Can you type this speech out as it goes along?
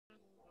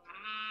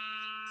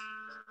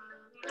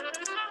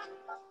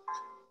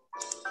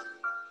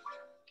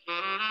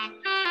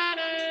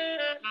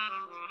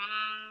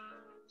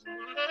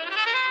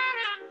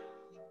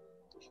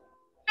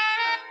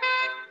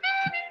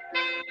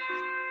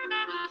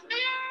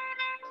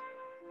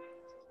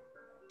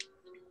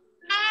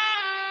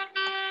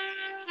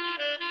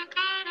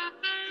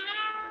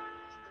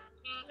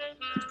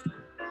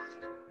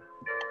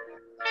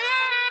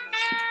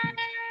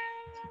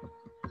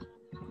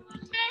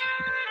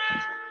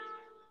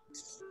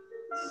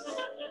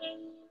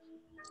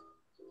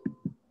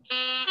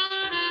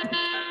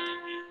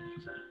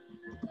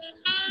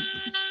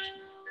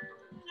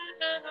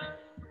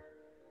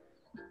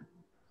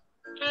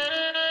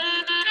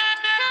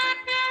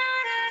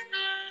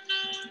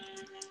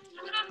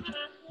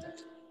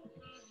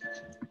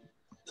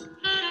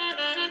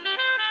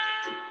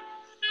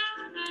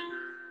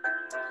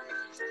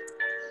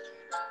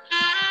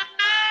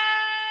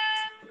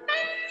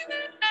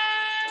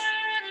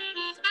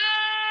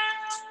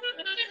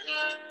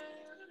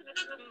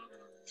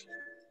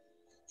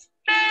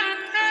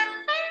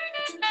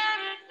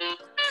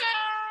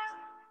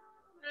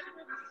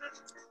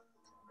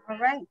All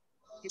right.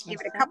 Just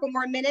give it a couple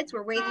more minutes.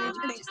 We're waiting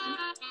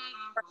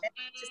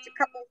just a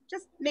couple,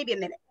 just maybe a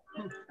minute.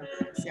 Okay,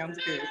 sounds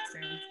good.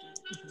 Sounds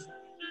good.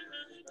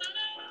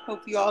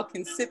 Hope you all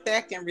can sit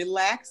back and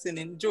relax and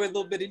enjoy a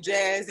little bit of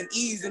jazz and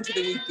ease into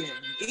the weekend.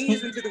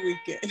 Ease into the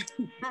weekend.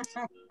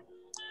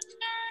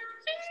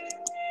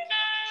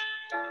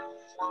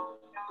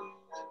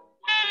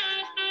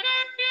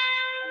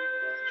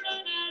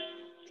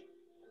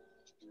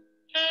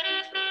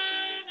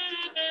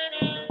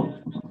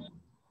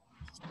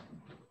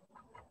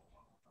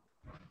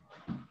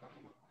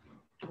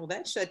 Well,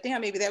 that shut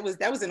down. Maybe that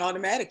was an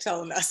automatic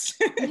telling us.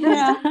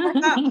 Yeah.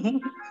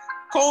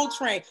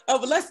 Coltrane. Oh,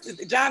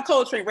 but John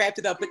Coltrane wrapped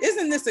it up. But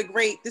isn't this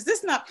does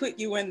this not put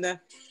you in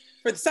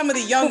for some of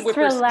the young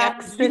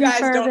whippersnappers? You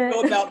guys don't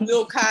know about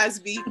Bill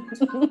Cosby.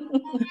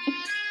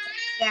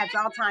 Yeah, it's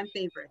all-time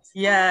favorites.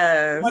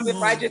 Yes.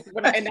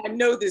 And I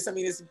know this, I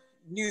mean, this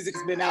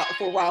music's been out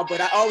for a while, but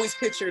I always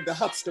pictured the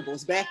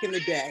Huxtables back in the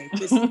day.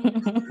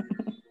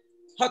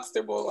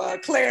 Huxtable,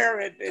 Claire,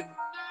 and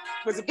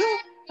was it Bill?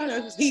 I don't know,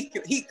 it was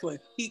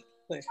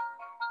Heathcliff.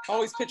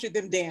 Always pictured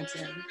them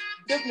dancing.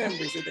 Good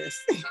memories of this.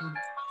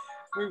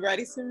 We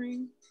ready,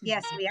 Serene?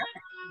 Yes, we are.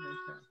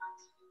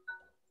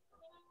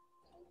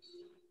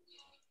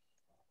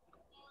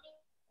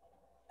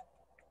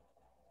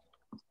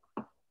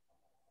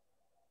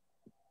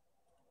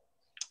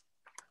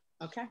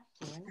 Okay.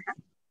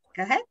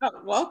 Go ahead.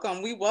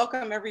 Welcome. We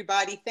welcome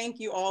everybody. Thank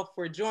you all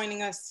for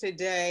joining us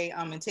today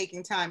and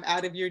taking time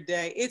out of your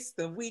day. It's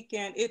the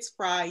weekend. It's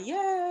Friday.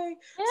 Yay!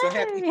 So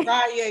happy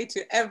Friday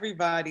to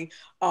everybody.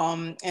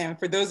 And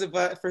for those of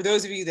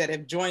you that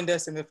have joined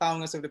us and been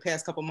following us over the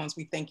past couple months,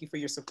 we thank you for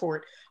your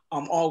support.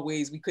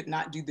 Always, we could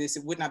not do this.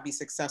 It would not be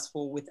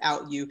successful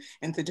without you.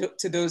 And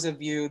to those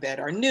of you that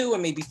are new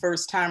and maybe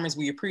first timers,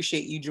 we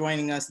appreciate you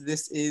joining us.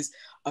 This is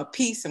a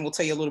piece, and we'll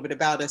tell you a little bit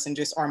about us and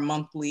just our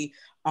monthly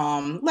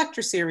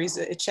lecture series,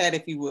 a chat,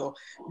 if you will.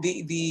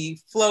 The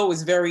flow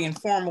is very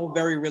informal,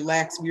 very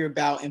relaxed. We're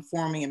about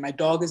informing, and my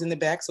dog is in the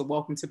back, so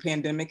welcome to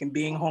pandemic and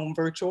being home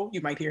virtual.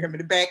 You might hear him in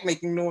the back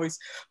making noise,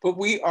 but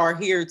we are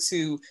here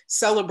to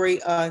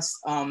celebrate us.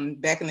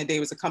 Back in the day,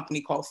 it was a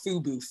company called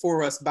FUBU,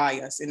 For Us,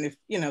 By Us, and if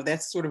you know,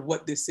 that's sort of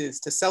what this is,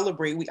 to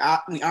celebrate. We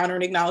honor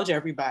and acknowledge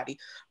everybody,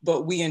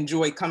 but we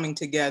enjoy coming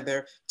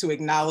together to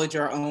acknowledge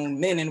our own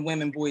men and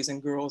women, boys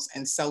and girls,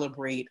 and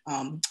celebrate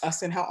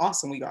us and how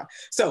awesome we are.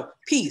 So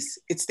PEACE,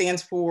 it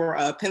stands for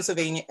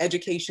Pennsylvania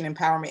Education,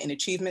 Empowerment, and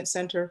Achievement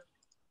Center.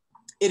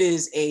 It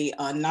is a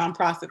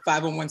nonprofit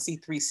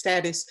 501c3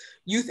 status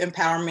youth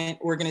empowerment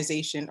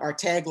organization. Our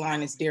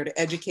tagline is Dare to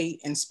Educate,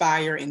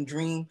 Inspire, and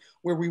Dream,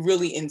 where we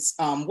really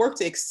work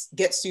to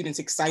get students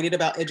excited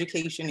about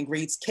education in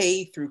grades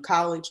K through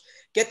college,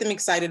 get them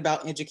excited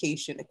about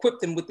education, equip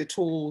them with the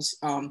tools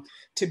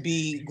to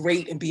be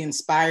great and be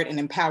inspired and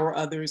empower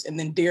others, and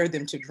then dare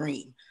them to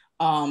dream.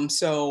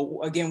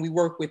 So again, we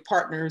work with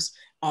partners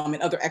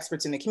and other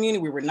experts in the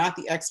community. We were not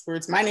the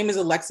experts. My name is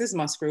Alexis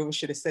Musgrove. I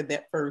should have said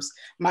that first.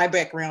 My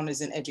background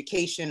is in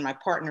education. My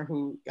partner,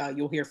 who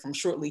you'll hear from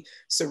shortly,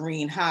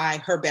 Serene High,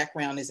 her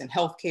background is in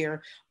healthcare.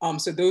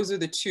 So those are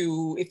the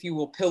two, if you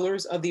will,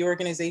 pillars of the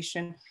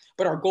organization.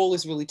 But our goal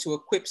is really to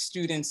equip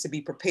students to be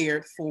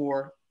prepared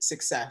for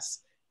success.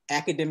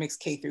 Academics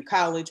K through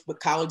college, but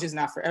college is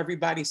not for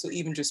everybody. So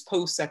even just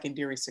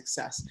post-secondary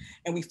success.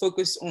 And we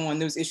focus on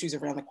those issues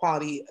around the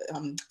quality,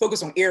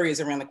 focus on areas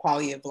around the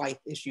quality of life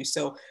issues.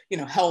 So, you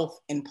know,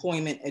 health,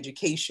 employment,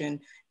 education,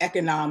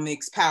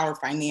 economics, power,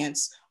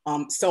 finance,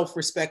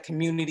 self-respect,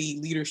 community,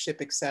 leadership,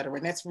 et cetera.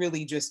 And that's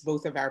really just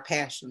both of our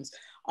passions.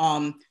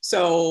 I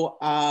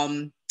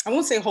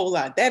won't say a whole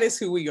lot. That is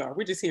who we are.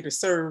 We're just here to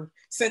serve,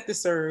 sent to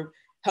serve,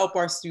 help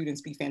our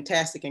students be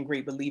fantastic and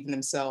great, believe in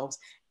themselves.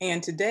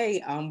 And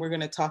today we're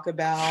going to talk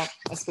about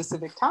a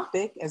specific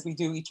topic, as we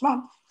do each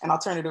month, and I'll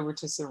turn it over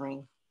to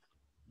Serene.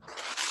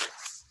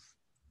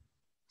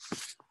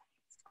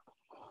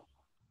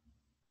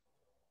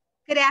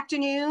 Good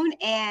afternoon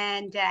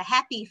and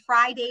happy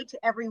Friday to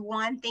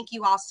everyone. Thank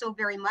you all so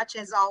very much,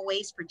 as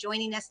always, for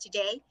joining us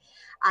today.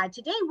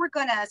 Today, we're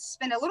going to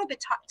spend a little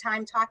bit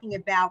time talking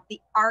about the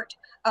art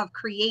of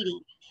creating,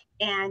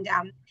 and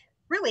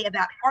really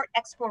about art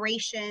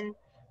exploration.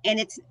 And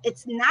it's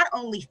not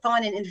only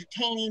fun and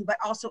entertaining, but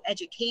also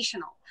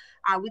educational.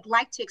 We'd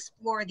like to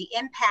explore the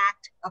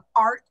impact of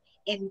art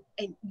and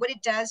what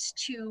it does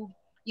to,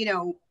 you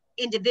know,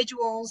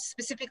 individuals,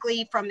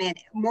 specifically from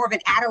more of an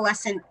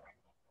adolescent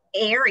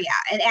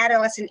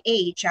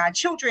age.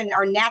 Children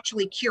are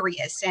naturally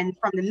curious, and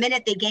from the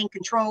minute they gain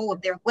control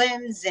of their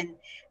limbs and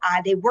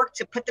they work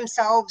to put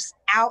themselves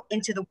out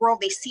into the world,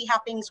 they see how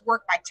things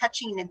work by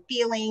touching and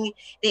feeling.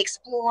 They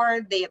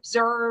explore, they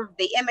observe,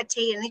 they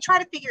imitate, and they try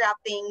to figure out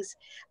things,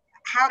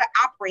 how to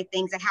operate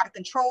things and how to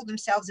control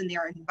themselves in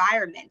their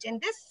environment.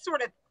 And this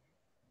sort of,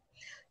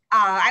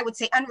 I would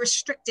say,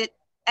 unrestricted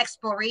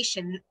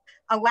exploration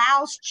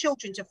allows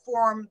children to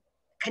form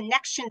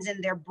connections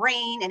in their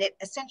brain, and it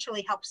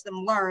essentially helps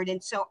them learn.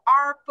 And so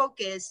our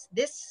focus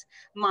this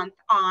month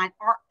on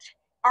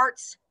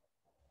arts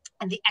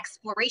and the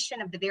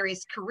exploration of the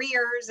various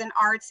careers in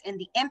arts and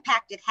the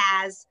impact it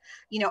has,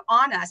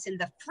 on us, and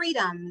the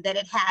freedom that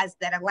it has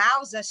that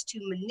allows us to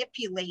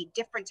manipulate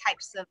different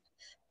types of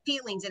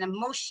feelings and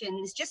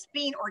emotions, just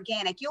being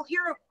organic. You'll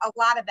hear a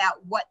lot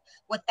about what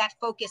that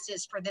focus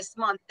is for this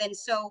month. And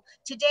so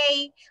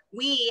today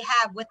we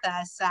have with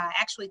us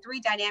actually three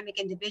dynamic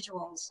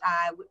individuals.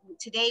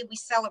 Today we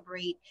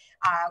celebrate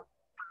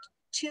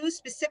two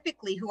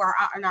specifically who are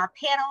on our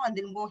panel, and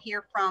then we'll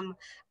hear from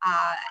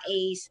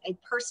a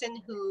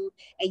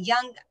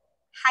young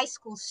high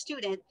school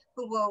student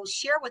who will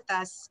share with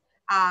us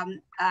a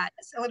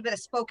little bit of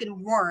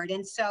spoken word.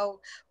 And so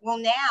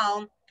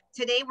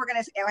today we're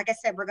going to, like I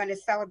said, we're going to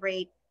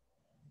celebrate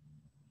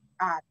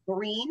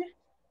Maureen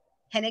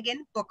Hennigan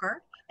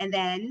Booker, and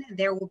then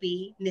there will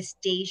be Miss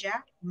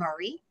Deja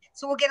Murray.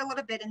 So we'll get a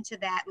little bit into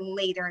that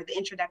later, the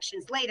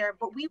introductions later,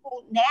 but we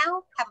will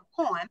now have a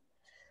poem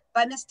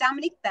by Miss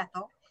Dominique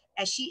Bethel,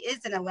 as she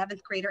is an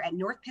 11th grader at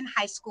North Penn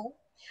High School.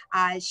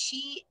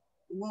 She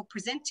will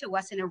present to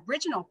us an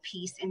original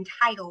piece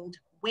entitled,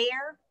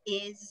 Where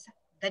is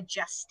the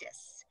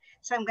Justice?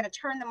 So I'm going to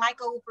turn the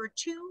mic over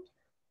to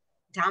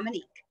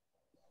Dominique.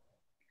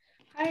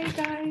 Hi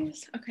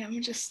guys. Okay, let me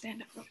just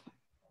stand up real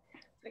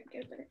quick.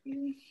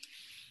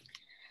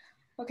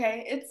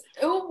 Okay, it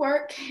will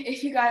work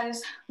if you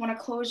guys want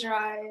to close your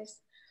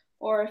eyes,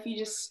 or if you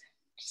just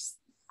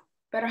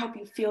better hope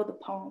you feel the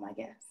poem, I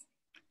guess.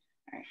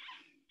 All right.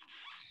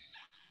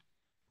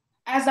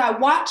 As I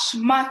watch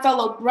my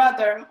fellow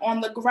brother on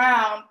the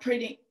ground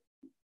pleading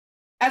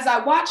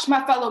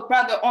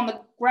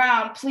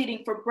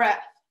for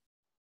breath,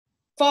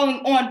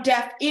 falling on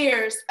deaf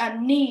ears, a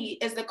knee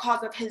is the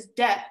cause of his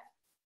death,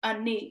 a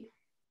knee.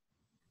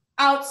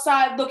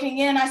 Outside looking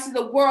in, I see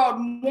the world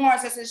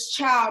mourns as his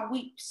child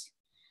weeps.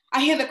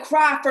 I hear the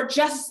cry for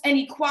justice and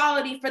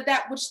equality for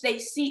that which they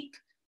seek.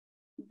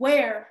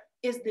 Where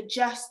is the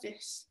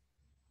justice?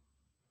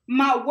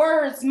 My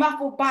words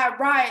muffled by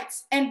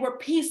riots, and where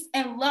peace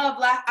and love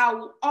lie, I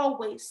will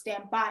always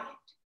stand by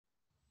it.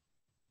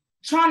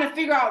 Trying to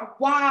figure out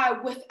why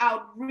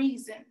without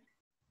reason.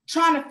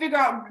 Trying to figure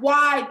out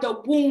why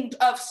the wound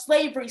of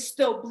slavery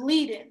still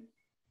bleeding.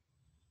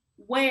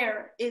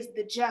 Where is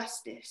the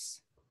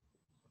justice?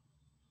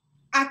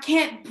 I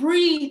can't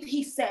breathe,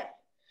 he said.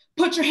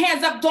 Put your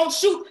hands up, don't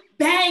shoot.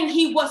 Bang,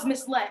 he was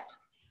misled.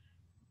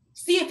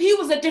 See, if he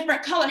was a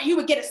different color, he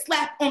would get a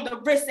slap on the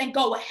wrist and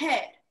go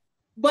ahead.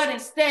 But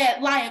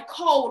instead, lying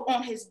cold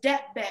on his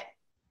deathbed.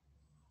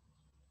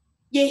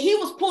 Yeah, he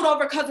was pulled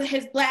over because of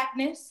his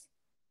blackness.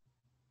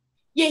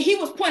 Yeah, he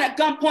was put at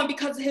gunpoint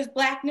because of his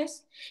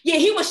blackness. Yeah,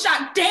 he was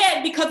shot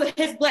dead because of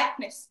his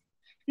blackness.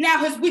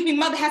 Now his weeping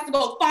mother has to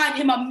go find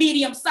him a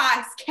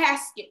medium-sized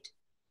casket.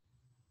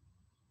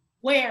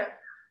 Where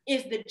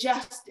is the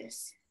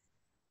justice?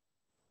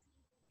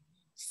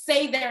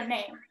 Say their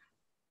name.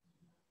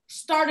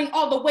 Starting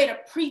all the way to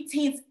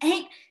preteens,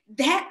 ain't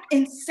that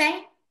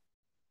insane?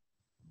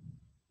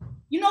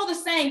 You know the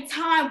saying,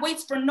 time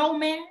waits for no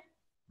man?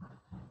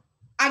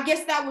 I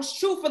guess that was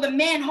true for the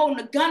man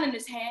holding a gun in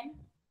his hand.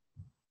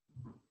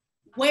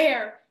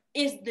 Where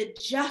is the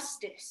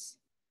justice?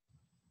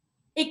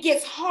 It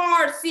gets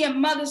hard seeing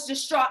mothers'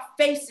 distraught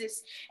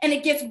faces, and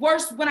it gets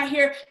worse when I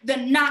hear the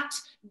not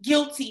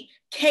guilty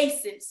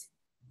cases.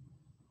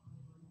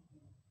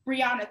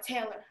 Breonna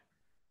Taylor.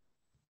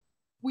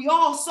 We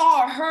all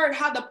saw or heard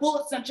how the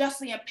bullets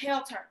unjustly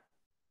impaled her.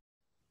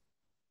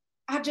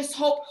 I just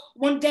hope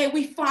one day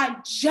we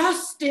find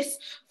justice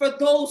for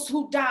those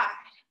who died.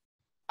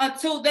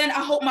 Until then,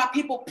 I hope my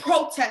people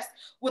protest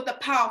with a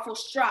powerful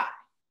stride.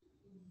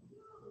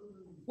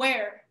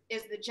 Where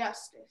is the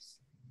justice?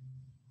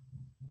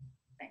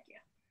 Thank you.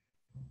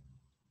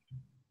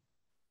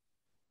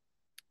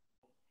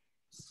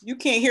 You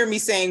can't hear me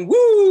saying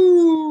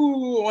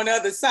woo on the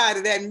other side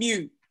of that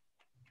mute.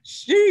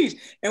 Sheesh.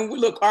 And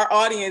look, our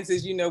audience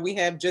is, we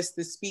have just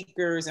the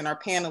speakers and our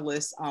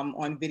panelists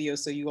on video,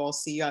 so you all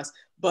see us.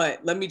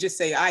 But let me just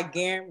say, I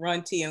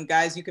guarantee, and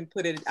guys, you can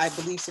put it, I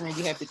believe, Serena,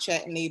 we have the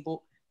chat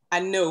enabled. I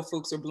know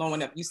folks are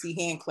blowing up. You see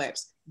hand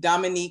claps.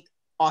 Dominique,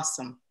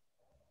 awesome.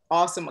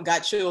 Awesome. I got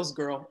chills,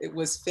 girl. It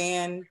was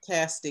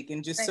fantastic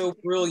and just so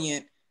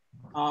brilliant.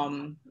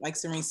 Like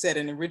Serene said,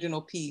 an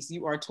original piece.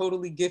 You are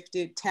totally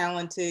gifted,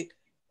 talented,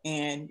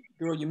 and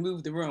girl, you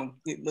move the room.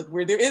 Look,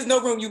 where there is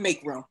no room, you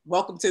make room.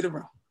 Welcome to the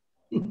room.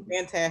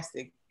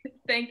 Fantastic.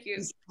 Thank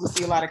you. We'll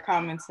see a lot of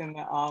comments in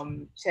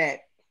the chat.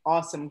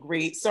 Awesome,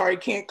 great. Sorry,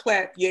 can't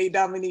clap. Yay,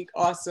 Dominique,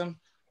 awesome.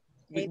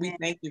 We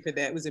thank you for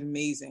that. It was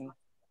amazing.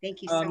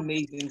 Thank you so much.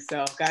 Amazing.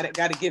 So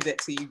gotta give that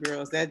to you,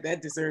 girls.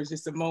 That deserves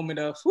just a moment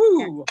of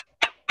whoo.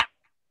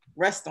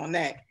 Rest on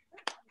that.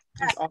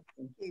 That's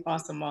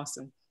awesome.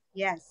 Awesome.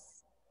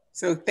 Yes.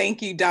 So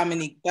thank you,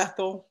 Dominique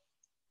Bethel.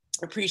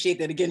 Appreciate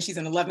that. Again, she's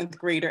an 11th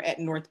grader at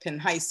North Penn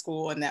High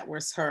School, and that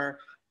was her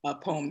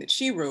poem that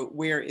she wrote,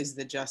 Where is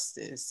the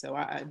Justice? So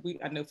I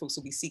know folks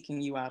will be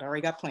seeking you out. I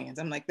already got plans.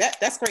 I'm like,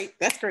 that's great.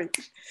 That's great.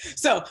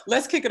 So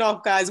let's kick it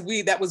off, guys.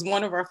 That was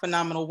one of our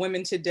phenomenal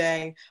women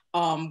today.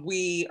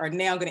 We are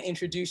now going to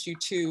introduce you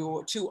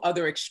to two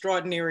other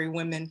extraordinary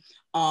women.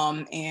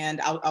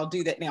 And I'll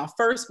do that now.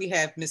 First, we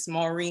have Miss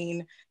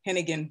Maureen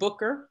Hennigan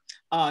Booker.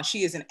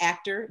 She is an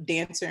actor,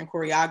 dancer, and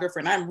choreographer.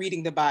 And I'm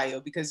reading the bio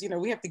because, you know,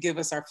 we have to give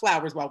us our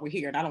flowers while we're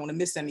here. And I don't want to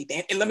miss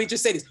anything. And let me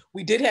just say this.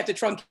 We did have to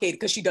truncate it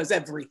because she does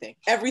everything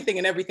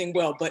and everything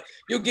well. But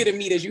you'll get a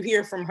meet as you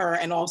hear from her.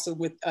 And also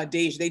with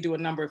Deja, they do a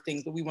number of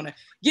things. But we want to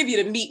give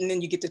you the meet and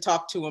then you get to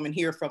talk to them and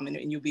hear from them.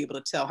 And you'll be able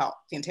to tell how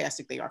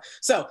fantastic they are.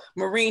 So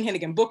Maureen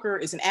Hennigan Booker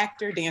is an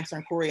actor, dancer,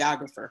 and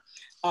choreographer.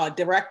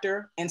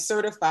 Director and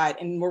certified.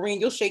 And Maureen,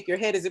 you'll shake your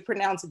head. Is it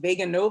pronounced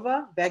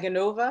Vaganova?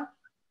 Vaganova?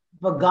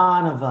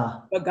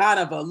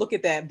 Vaganova. Look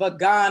at that.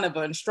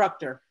 Vaganova,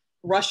 instructor,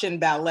 Russian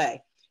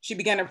ballet. She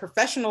began her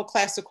professional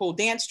classical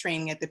dance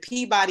training at the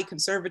Peabody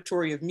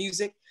Conservatory of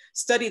Music,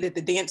 studied at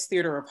the Dance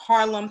Theater of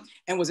Harlem,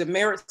 and was a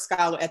merit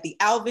scholar at the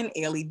Alvin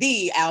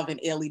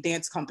Ailey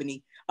Dance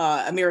Company,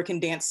 American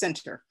Dance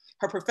Center.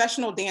 Her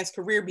professional dance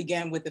career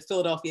began with the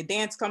Philadelphia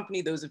Dance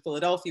Company. Those in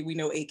Philadelphia, we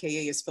know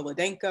AKA is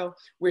Philadenko,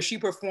 where she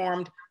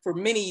performed for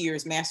many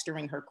years,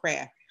 mastering her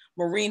craft.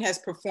 Maureen has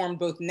performed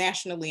both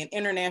nationally and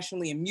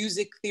internationally in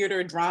music,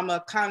 theater,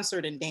 drama,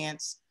 concert, and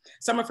dance.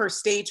 Some of her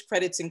stage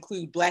credits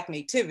include Black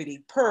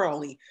Nativity,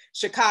 Pearly,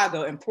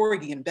 Chicago, and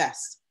Porgy and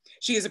Bess.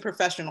 She is a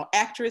professional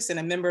actress and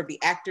a member of the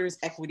Actors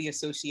Equity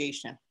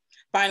Association.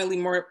 Finally,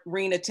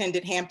 Maureen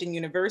attended Hampton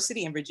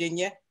University in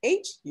Virginia,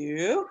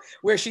 HU,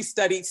 where she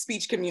studied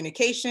speech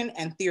communication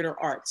and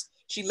theater arts.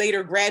 She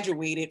later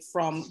graduated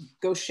from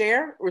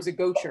Goucher, or is it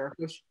Goucher?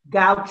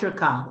 Goucher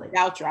College.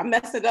 Goucher, I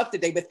messed it up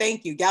today, but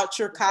thank you.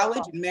 Goucher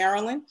College in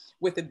Maryland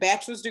with a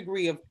bachelor's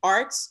degree of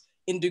arts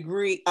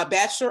a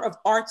Bachelor of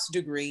Arts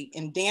degree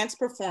in dance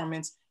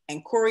performance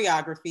and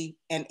choreography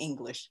and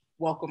English.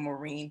 Welcome,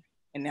 Maureen.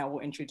 And now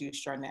we'll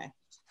introduce Charnay.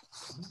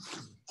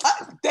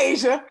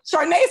 Deja,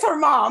 Charnay's her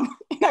mom.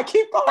 And I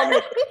keep calling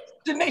her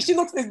Janae. She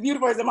looks as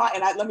beautiful as a mom.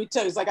 And let me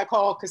tell you, it's like I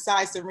call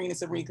Kasai Serena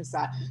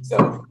Kasai.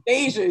 So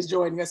Deja is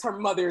joining us. Her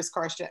mother is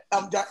Charnay.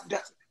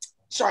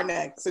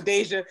 So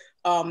Deja,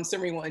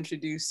 Serena will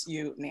introduce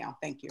you now.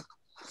 Thank you.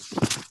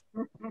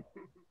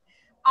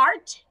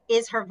 Art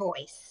is her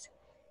voice.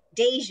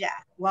 Deja,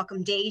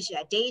 welcome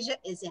Deja. Deja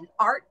is an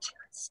art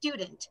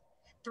student,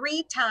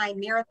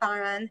 3-time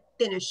marathon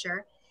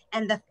finisher,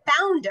 and the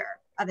founder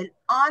of an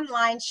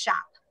online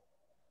shop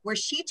where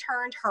she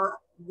turned her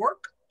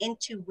work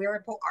into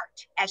wearable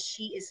art, as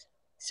she is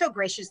so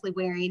graciously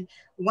wearing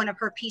one of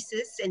her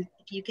pieces. And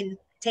if you can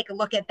take a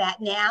look at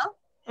that now.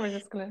 We're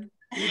just gonna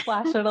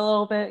flash it a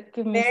little bit,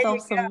 give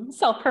myself some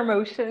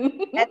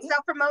self-promotion. That's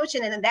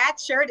self-promotion, and that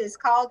shirt is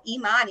called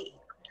Imani.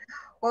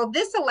 Well,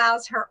 this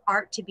allows her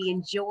art to be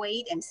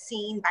enjoyed and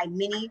seen by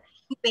many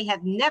who may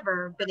have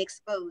never been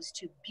exposed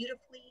to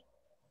beautifully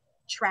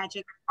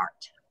tragic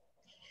art.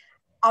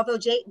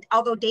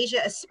 Although Deja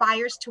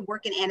aspires to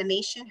work in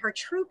animation, her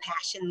true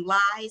passion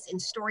lies in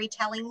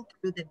storytelling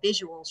through the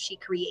visuals she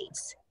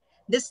creates.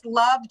 This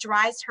love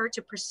drives her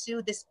to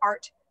pursue this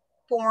art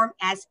form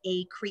as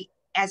a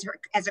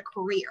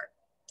career.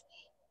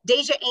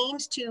 Deja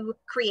aims to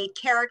create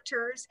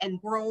characters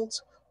and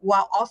worlds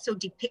while also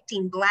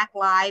depicting Black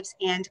lives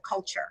and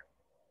culture.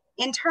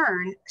 In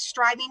turn,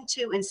 striving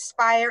to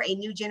inspire a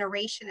new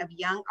generation of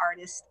young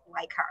artists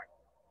like her.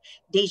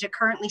 Deja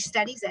currently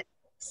studies at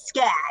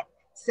SCAD,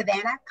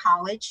 Savannah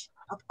College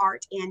of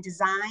Art and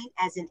Design,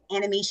 as an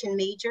animation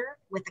major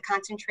with a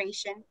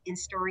concentration in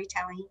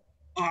storytelling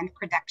and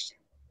production.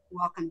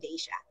 Welcome,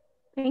 Deja.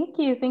 Thank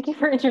you. Thank you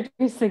for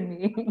introducing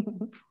me.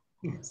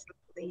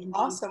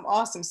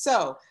 Awesome.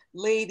 So,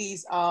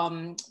 ladies,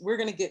 we're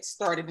going to get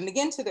started. And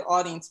again, to the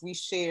audience, we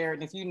share,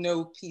 and if you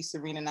know P.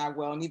 Serena and I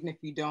well, and even if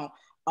you don't,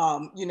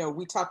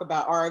 we talk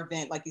about our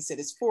event, like you said,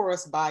 it's for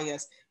us, by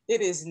us.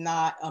 It is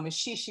not a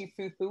shishi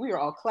fufu. We are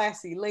all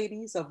classy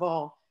ladies of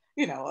all,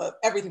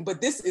 everything. But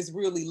this is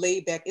really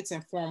laid back. It's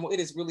informal. It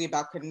is really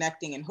about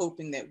connecting and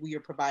hoping that we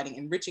are providing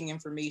enriching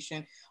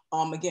information.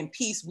 Again,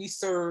 peace, we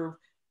serve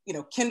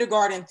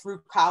kindergarten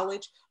through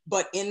college,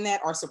 but in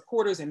that our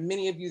supporters and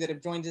many of you that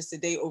have joined us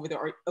today over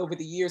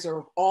the years are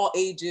of all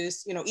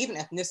ages, even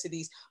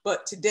ethnicities,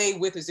 but today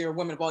with us, there are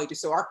women of all ages.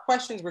 So our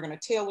questions we're going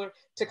to tailor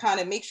to kind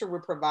of make sure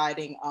we're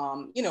providing,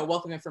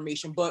 wealth of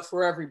information, but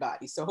for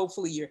everybody. So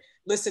hopefully you're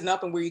listening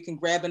up and where you can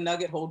grab a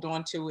nugget, hold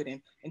on to it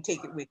and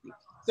take it with you.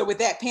 So with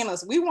that,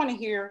 panelists, we want to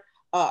hear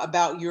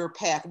about your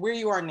path, where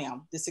you are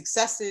now, the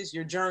successes,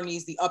 your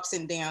journeys, the ups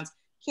and downs,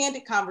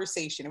 candid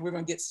conversation, and we're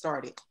going to get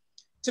started.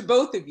 To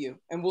both of you,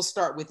 and we'll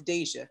start with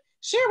Deja.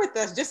 Share with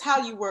us just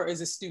how you were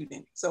as a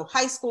student. So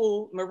high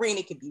school, Maureen,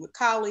 it could be with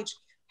college.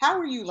 How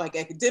were you like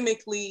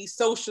academically,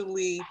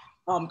 socially,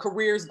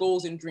 careers,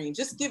 goals, and dreams?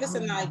 Just give us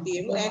an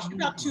idea. We'll ask you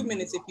about 2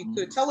 minutes if you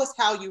could. Tell us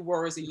how you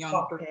were as a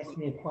young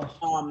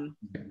person.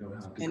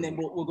 And then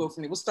we'll go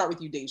from there. We'll start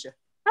with you, Deja.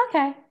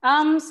 Okay.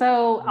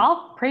 So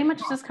I'll pretty much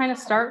just kind of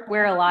start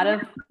where a lot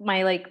of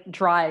my like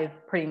drive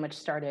pretty much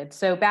started.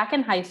 So back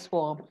in high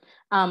school,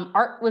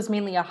 art was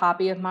mainly a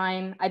hobby of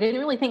mine. I didn't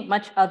really think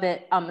much of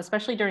it,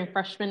 especially during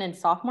freshman and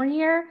sophomore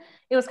year.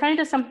 It was kind of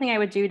just something I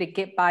would do to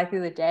get by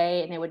through the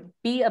day, and it would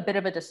be a bit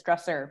of a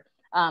distressor,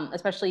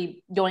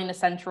 especially going to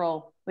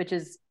Central, which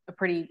is a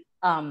pretty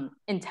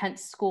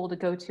intense school to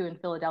go to in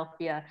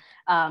Philadelphia.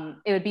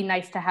 It would be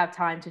nice to have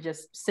time to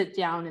just sit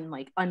down and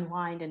like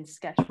unwind and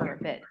sketch for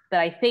a bit. But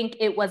I think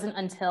it wasn't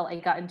until I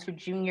got into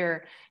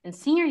junior and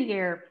senior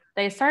year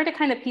that I started to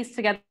kind of piece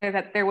together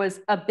that there was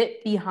a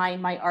bit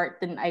behind my art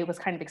than I was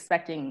kind of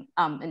expecting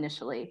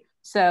initially.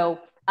 So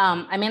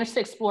I managed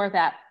to explore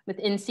that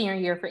within senior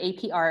year for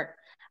AP art.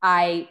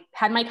 I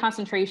had my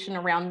concentration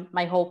around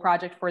my whole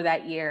project for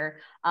that year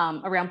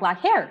around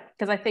Black hair,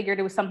 because I figured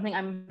it was something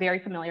I'm very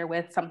familiar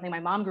with, something my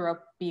mom grew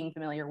up being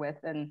familiar with,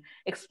 and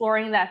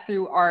exploring that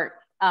through art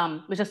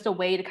was just a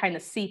way to kind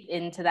of seep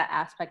into that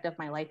aspect of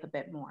my life a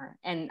bit more.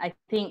 And I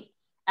think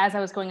as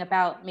I was going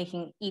about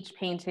making each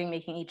painting,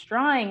 making each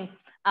drawing,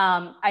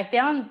 I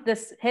found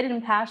this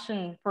hidden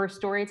passion for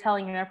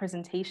storytelling and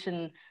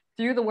representation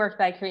through the work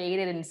that I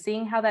created, and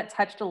seeing how that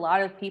touched a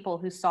lot of people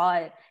who saw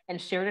it and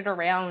shared it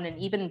around, and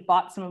even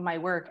bought some of my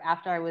work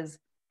after I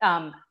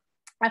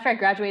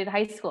graduated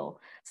high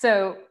school.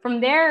 So from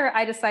there,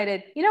 I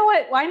decided, you know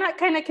what, why not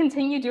kind of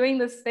continue doing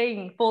this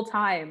thing full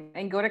time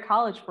and go to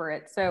college for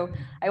it? So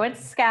I went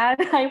to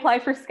SCAD, I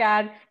applied for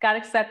SCAD, got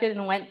accepted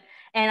and went,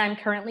 and I'm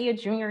currently a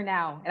junior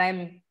now, and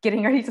I'm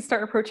getting ready to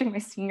start approaching my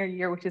senior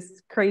year, which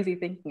is crazy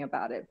thinking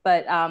about it.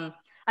 But I'm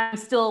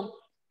still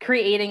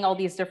creating all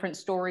these different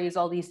stories,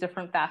 all these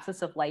different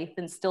facets of life,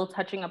 and still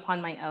touching upon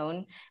my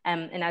own.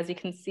 And as you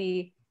can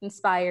see,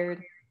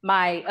 inspired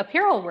my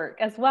apparel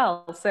work as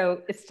well.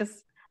 So it's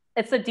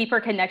a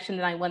deeper connection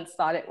than I once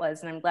thought it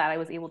was. And I'm glad I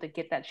was able to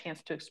get that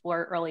chance to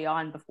explore early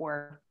on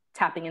before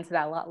tapping into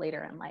that a lot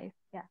later in life.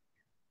 Yeah.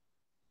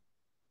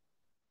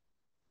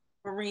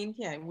 Maureen,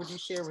 yeah, would you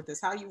share with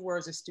us how you were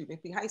as a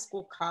student, the high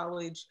school,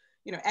 college,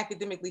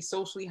 academically,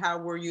 socially, how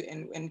were you,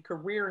 and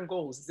career and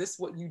goals? Is this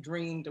what you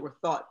dreamed or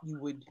thought you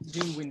would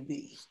do and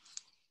be?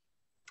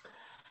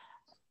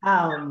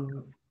 I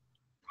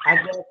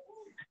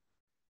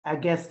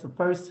guess the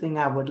first thing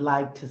I would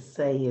like to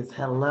say is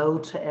hello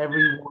to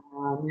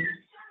everyone.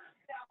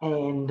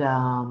 And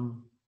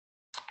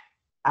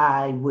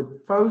I would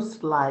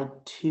first like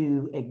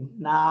to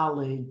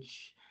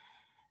acknowledge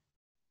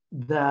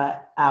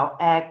our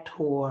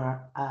actor,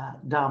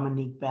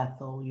 Dominique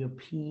Bethel. Your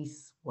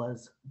piece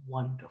was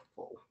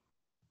wonderful.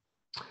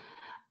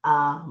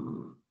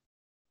 Can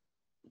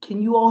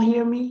you all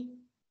hear me?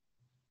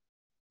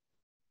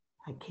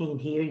 I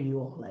can't hear you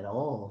all at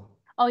all.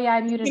 Oh yeah,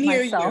 I muted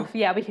myself.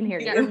 Yeah, we can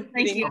hear you.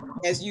 Thank you.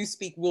 As you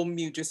speak, we'll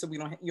mute just so you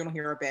don't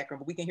hear our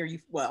background, but we can hear you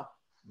well.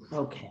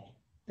 Okay,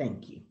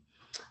 thank you.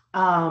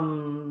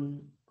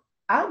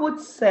 I would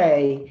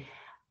say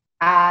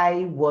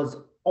I was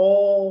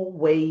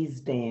always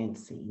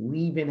dancing. We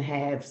even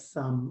have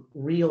some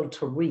reel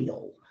to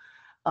reel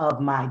of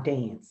my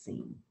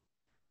dancing,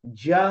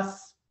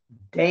 just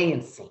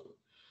dancing.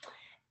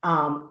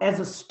 As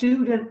a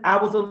student, I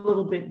was a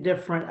little bit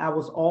different. I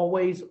was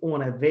always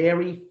on a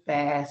very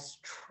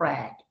fast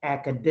track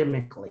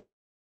academically.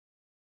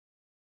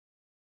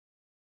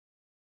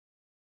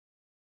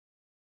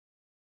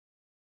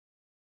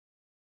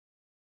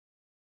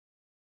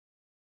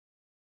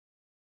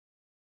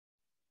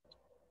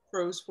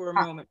 Froze for a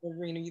moment.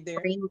 Maureen, are you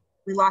there? We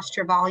lost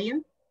your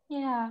volume.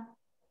 Yeah.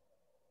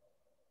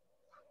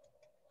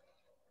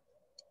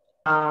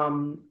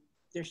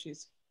 There she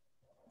is.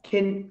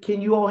 Can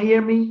you all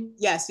hear me?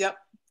 Yes, yep.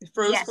 It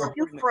froze. Yes,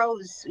 you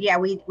froze. Yeah,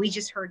 we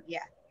just heard,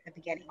 yeah, at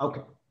the beginning.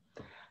 Okay.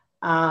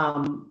 I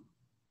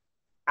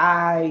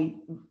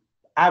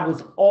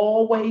was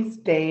always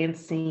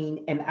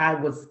dancing, and I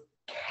was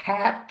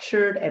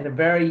captured at a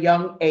very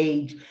young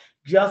age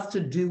just to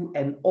do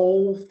an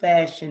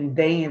old-fashioned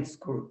dance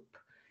group.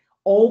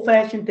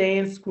 Old-fashioned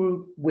dance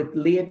group with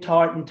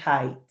leotard and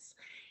tights.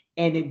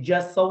 And it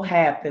just so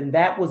happened,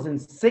 that was in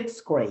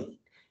 6th grade.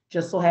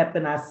 Just so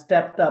happened I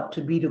stepped up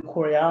to be the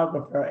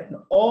choreographer, and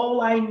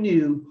all I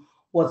knew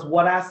was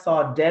what I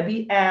saw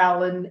Debbie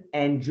Allen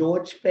and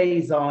George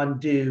Faison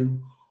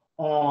do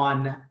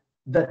on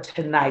The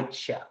Tonight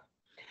Show.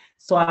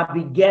 So I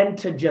began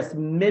to just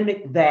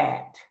mimic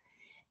that.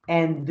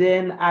 And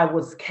then I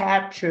was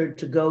captured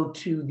to go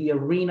to the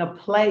Arena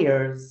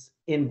Players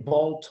in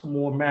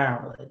Baltimore,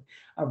 Maryland.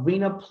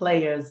 Arena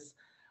Players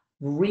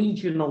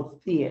Regional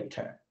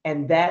Theater.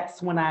 And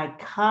that's when I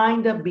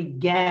kind of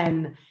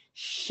began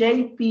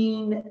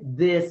shaping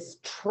this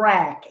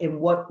track in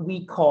what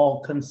we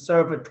call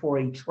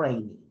conservatory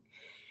training.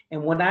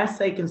 And when I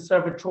say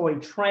conservatory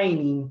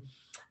training,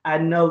 I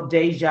know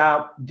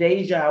Deja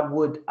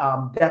would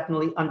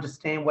definitely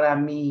understand what I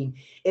mean.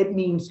 It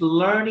means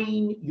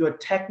learning your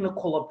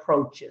technical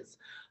approaches,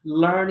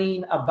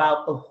 learning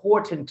about the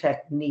Horton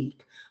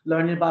technique,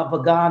 learning about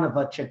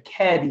Vaganova,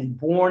 Cicchetti,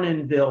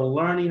 Bournonville,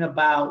 learning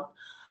about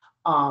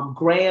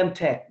Graham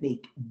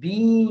technique,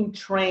 being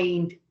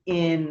trained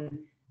in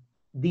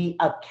the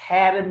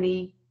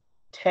academy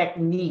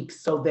techniques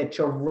so that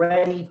you're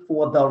ready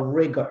for the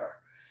rigor.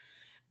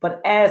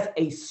 But as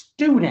a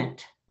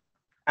student,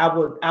 I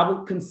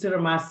would consider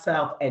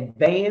myself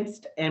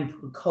advanced and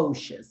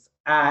precocious.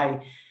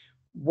 I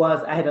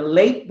had a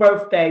late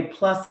birthday,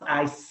 plus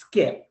I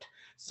skipped.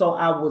 So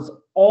I was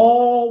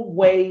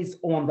always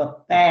on the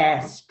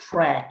fast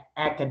track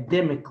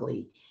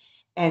academically.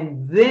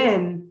 And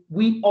then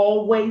we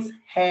always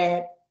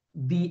had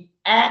the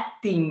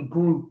acting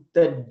group,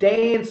 the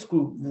dance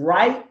group,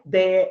 right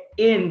there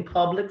in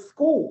public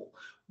school.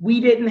 We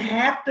didn't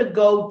have to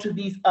go to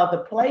these other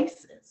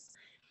places.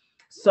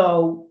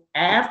 So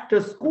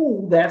after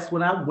school, that's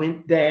when I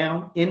went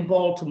down in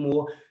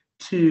Baltimore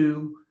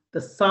to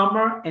the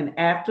summer and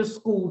after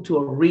school to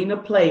Arena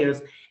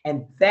Players.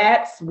 And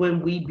that's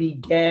when we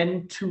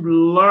began to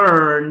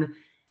learn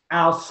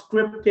our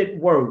scripted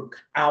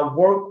work, our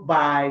work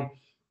by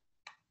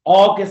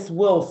August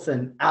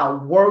Wilson, our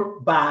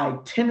work by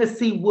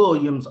Tennessee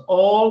Williams,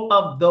 all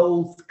of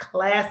those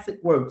classic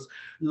works,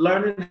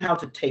 learning how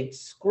to take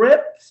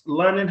scripts,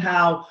 learning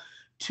how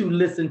to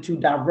listen to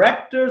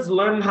directors,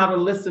 learning how to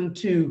listen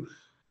to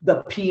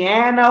the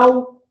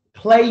piano,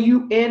 play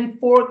you in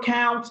 4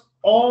 counts,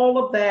 all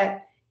of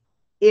that.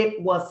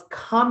 It was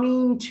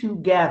coming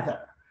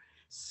together.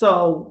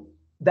 So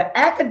the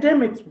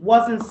academics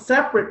wasn't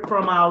separate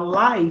from our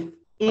life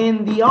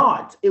in the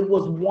arts. It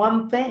was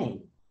one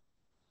thing.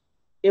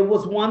 It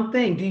was one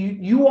thing. Do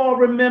you all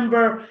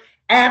remember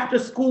after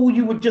school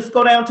you would just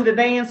go down to the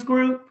dance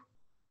group?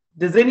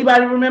 Does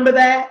anybody remember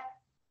that?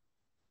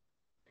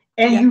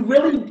 And Yeah.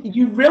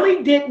 you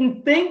really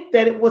didn't think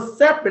that it was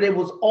separate. It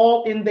was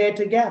all in there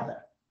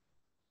together.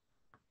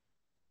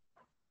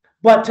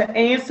 But to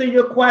answer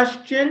your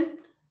question,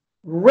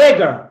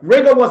 rigor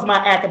was my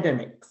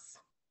academics.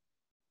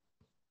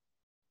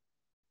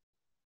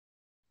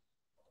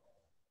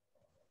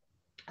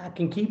 I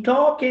can keep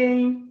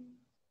talking.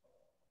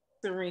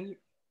 Serene.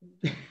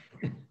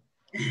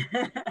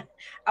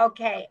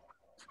 Okay.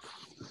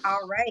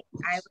 All right.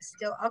 I was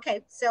still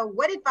okay. So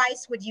what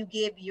advice would you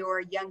give your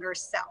younger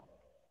self?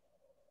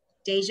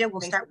 Deja,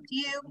 we'll start with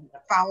you,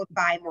 followed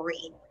by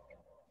Maureen.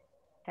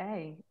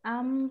 Okay.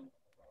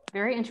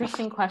 Very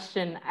interesting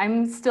question.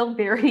 I'm still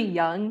very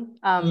young.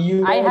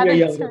 You I are your haven't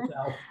younger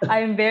self.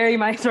 I'm very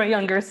much my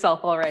younger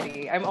self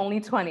already. I'm only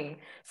 20.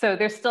 So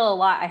there's still a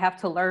lot I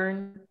have to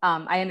learn.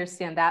 I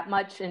understand that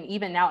much. And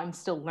even now I'm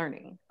still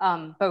learning,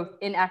 both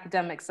in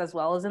academics as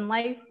well as in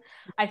life.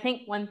 I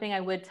think one thing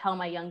I would tell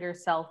my younger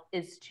self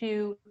is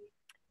to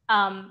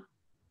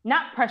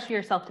not pressure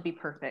yourself to be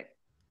perfect,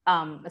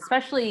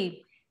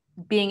 especially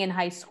being in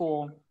high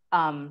school,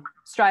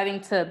 striving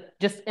to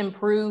just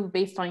improve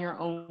based on your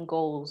own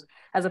goals,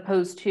 as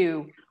opposed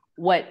to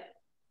what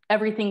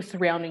everything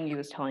surrounding you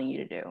is telling you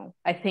to do.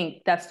 I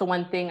think that's the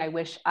one thing I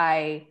wish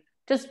I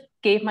just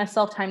gave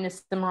myself time to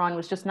simmer on,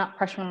 was just not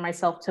pressuring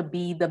myself to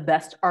be the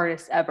best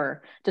artist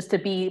ever, just to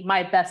be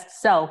my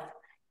best self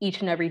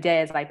each and every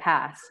day as I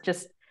pass.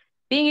 Just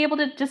being able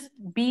to just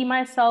be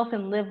myself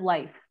and live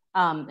life,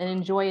 and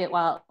enjoy it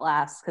while it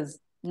lasts, because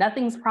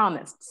nothing's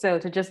promised. So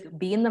to just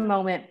be in the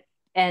moment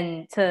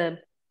and to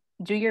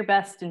do your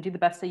best and do the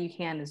best that you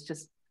can is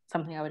just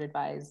something I would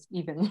advise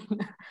even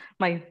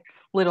my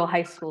little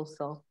high school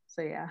self.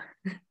 So yeah.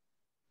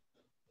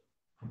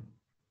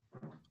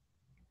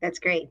 That's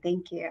great.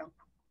 Thank you.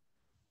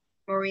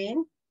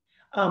 Maureen?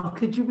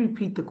 Could you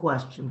repeat the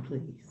question,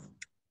 please?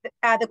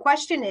 The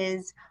question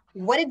is,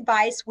 what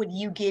advice would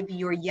you give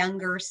your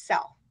younger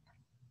self?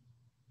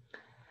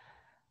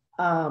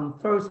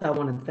 First, I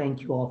want to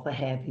thank you all for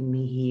having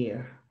me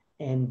here.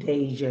 And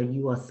Deja,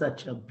 you are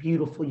such a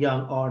beautiful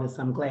young artist.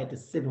 I'm glad to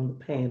sit on the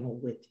panel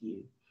with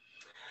you.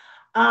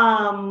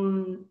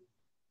 Oh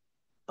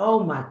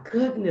my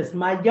goodness,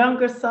 my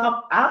younger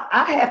self,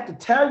 I have to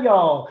tell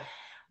y'all,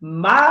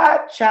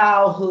 my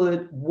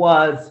childhood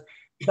was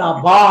the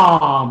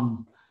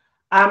bomb.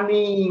 I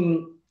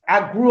mean,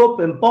 I grew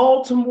up in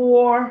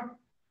Baltimore.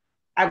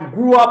 I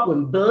grew up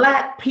when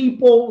Black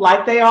people,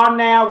 like they are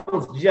now,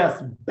 was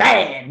just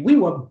bad. We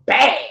were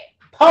bad.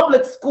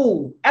 Public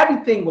school,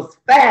 everything was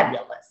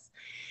fabulous.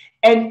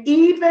 And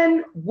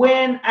even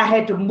when I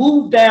had to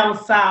move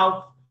down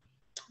south,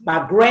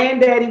 my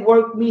granddaddy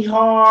worked me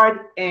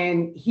hard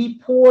and he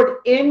poured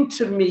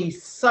into me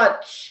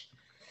such,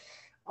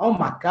 oh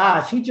my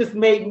gosh, he just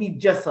made me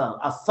just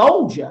a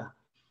soldier.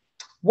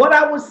 What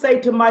I would say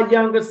to my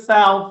younger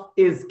self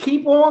is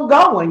keep on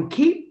going,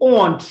 keep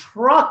on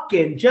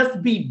trucking,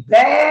 just be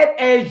bad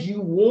as you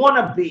want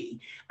to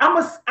be.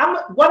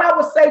 What I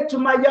would say to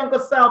my younger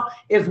self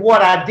is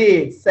what I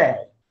did say.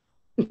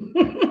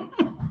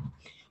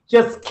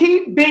 Just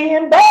keep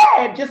being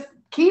bad. Just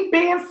keep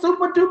being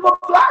super duper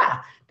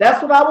fly.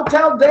 That's what I would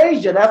tell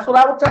Deja. That's what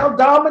I would tell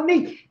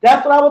Dominique.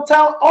 That's what I would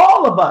tell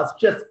all of us.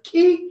 Just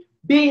keep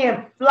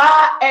being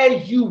fly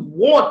as you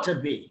want to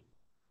be.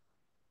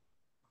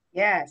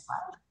 Yes.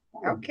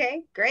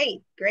 Okay.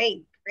 Great.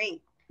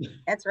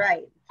 That's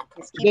right.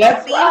 Just keep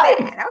That's being right.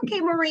 bad. Okay,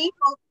 Maureen.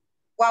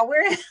 while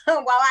we're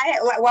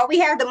while we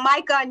have the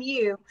mic on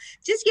you,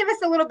 just give us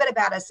a little bit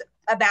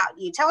about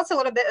you. Tell us a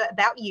little bit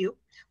about you.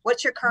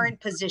 What's your current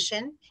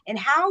position, and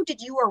how did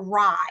you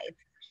arrive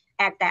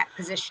at that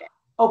position?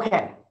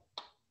 Okay.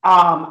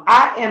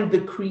 I am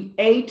the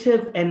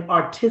creative and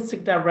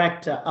artistic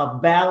director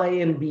of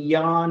Ballet and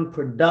Beyond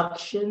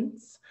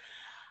Productions.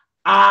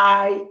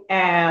 I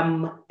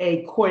am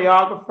a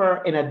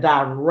choreographer and a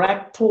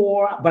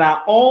director, but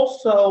I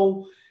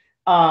also,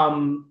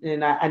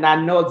 and I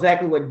know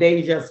exactly what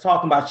Deja is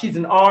talking about. She's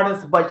an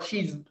artist, but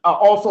she's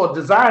also a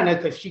designer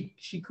because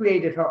she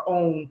created her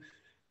own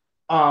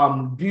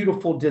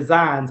beautiful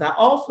designs. I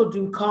also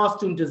do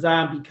costume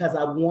design because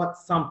I want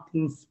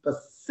something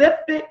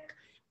specific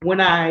when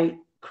I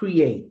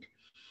create.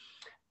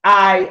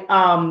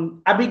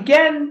 I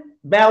began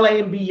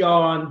Ballet and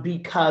Beyond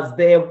because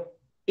there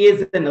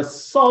is an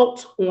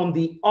assault on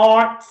the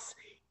arts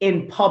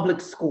in public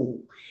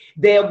school.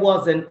 There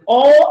was an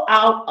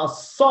all-out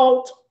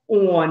assault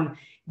on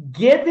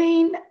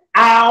giving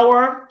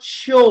our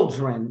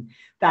children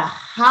the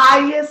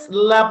highest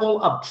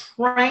level of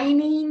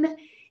training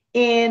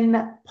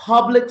in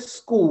public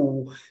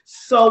school.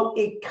 So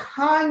it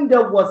kind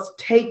of was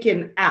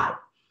taken out.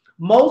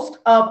 Most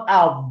of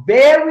our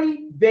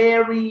very,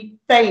 very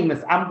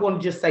famous, I'm going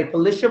to just say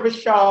Felicia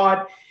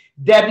Rashad,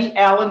 Debbie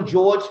Allen,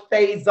 George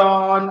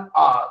Faison,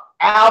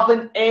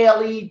 Alvin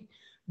Ailey,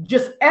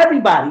 just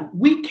everybody.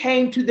 We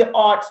came to the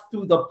arts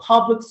through the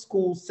public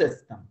school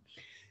system.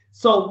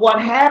 So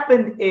what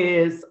happened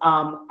is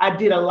I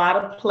did a lot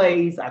of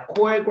plays. I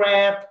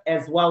choreographed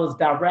as well as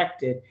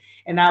directed.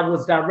 And I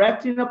was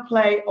directing a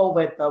play over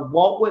at the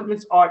Walt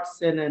Whitman's Arts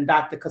Center, and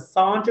Dr.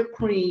 Cassandra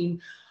Cream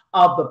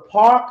of the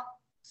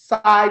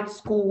Parkside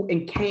School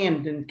in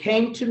Camden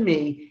came to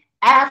me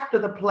after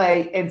the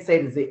play and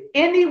said, is there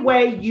any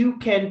way you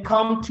can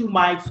come to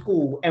my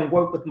school and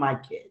work with my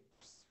kids?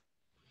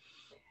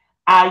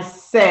 I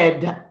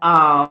said,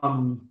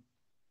 I'm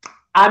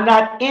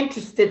not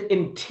interested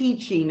in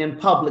teaching in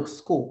public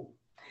school.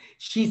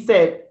 She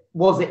said,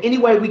 well, is there any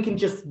way we can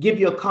just give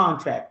you a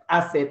contract?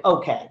 I said,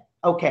 okay,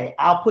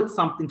 I'll put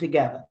something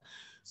together.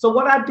 So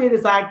what I did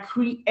is I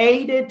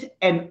created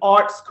an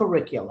arts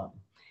curriculum,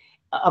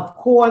 of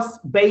course,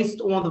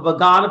 based on the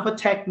Vaganova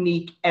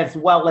technique, as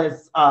well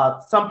as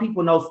some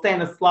people know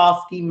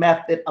Stanislavski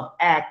method of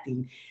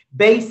acting,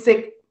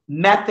 basic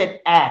method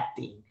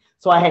acting.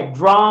 So I had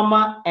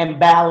drama and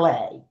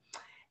ballet.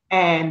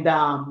 And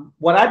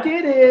what I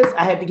did is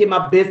I had to get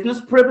my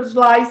business privilege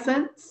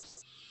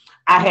license.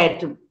 I had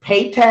to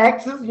pay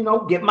taxes,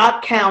 get my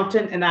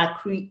accountant, and I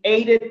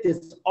created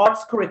this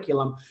arts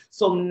curriculum.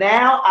 So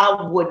now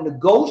I would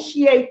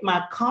negotiate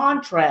my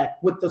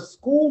contract with the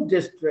school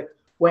district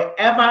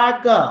wherever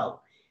I go.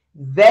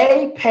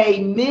 They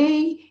pay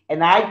me,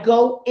 and I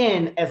go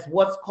in as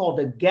what's called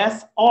a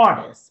guest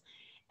artist.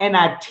 And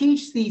I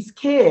teach these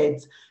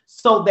kids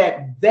so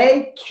that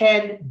they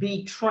can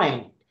be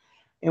trained.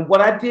 And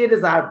what I did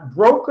is I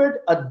brokered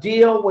a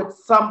deal with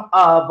some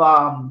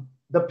of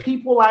the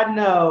people I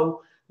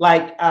know.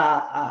 Like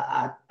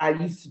I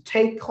used to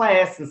take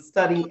class and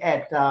study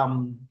at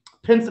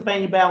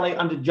Pennsylvania Ballet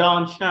under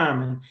John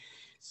Sherman.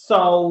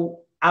 So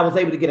I was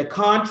able to get a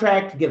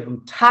contract to give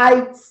them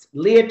tights,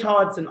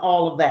 leotards, and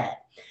all of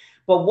that.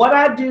 But what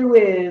I do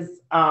is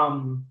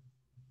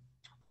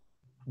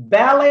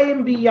Ballet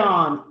and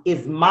Beyond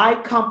is my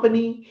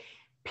company.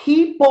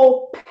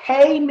 People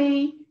pay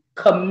me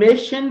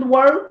commissioned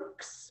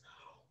works,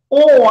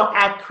 or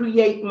I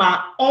create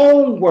my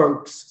own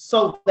works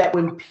so that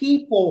when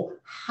people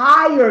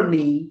hire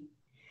me,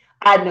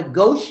 I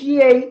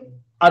negotiate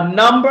a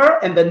number,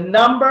 and the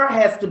number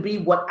has to be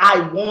what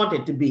I want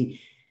it to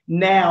be.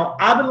 Now,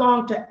 I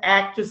belong to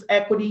Actors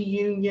Equity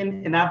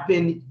Union, and I've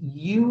been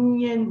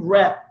union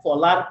rep for a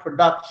lot of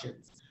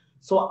productions.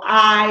 So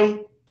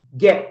I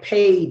get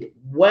paid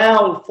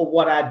well for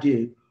what I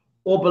do.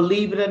 Or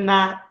believe it or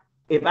not,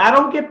 if I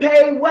don't get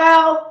paid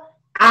well,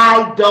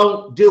 I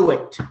don't do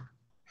it.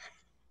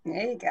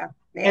 There you go.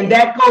 And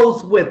that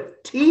goes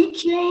with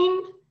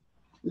teaching,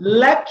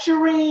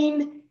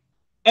 lecturing,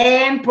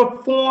 and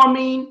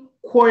performing,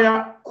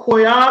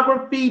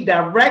 choreography,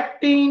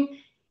 directing.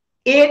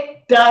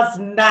 It does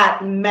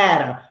not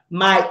matter.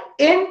 My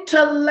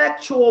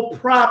intellectual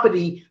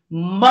property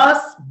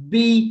must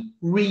be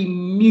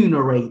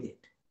remunerated.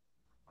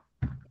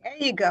 There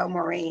you go,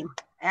 Maureen.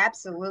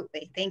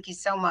 Absolutely. Thank you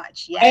so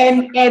much. Yes.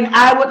 And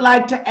I would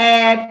like to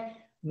add,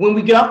 when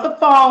we get off the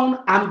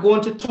phone, I'm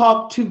going to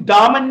talk to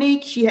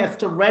Dominique. She has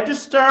to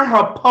register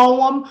her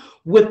poem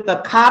with the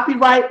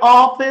Copyright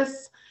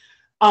Office,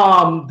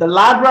 the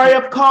Library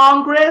of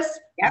Congress.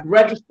 Yep.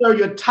 Register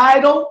your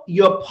title,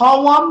 your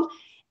poem,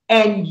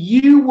 and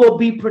you will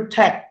be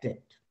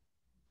protected.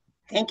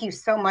 Thank you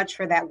so much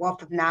for that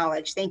wealth of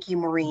knowledge. Thank you,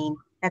 Maureen.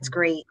 That's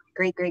great.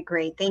 Great, great,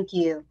 great. Thank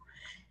you.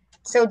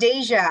 So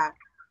Deja,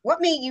 what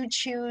made you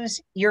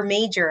choose your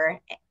major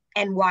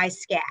and why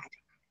SCAD?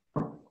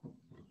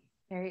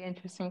 Very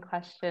interesting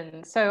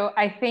question. So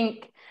I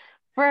think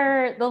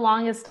For the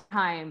longest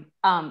time,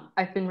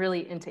 I've been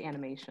really into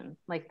animation.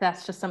 Like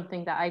that's just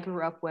something that I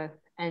grew up with,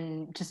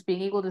 and just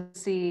being able to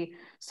see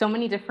so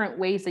many different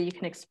ways that you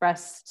can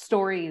express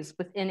stories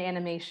within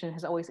animation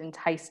has always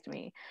enticed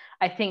me.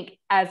 I think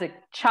as a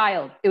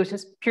child, it was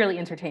just purely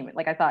entertainment.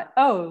 Like I thought,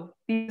 oh,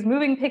 these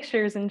moving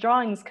pictures and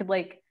drawings could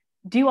like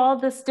do all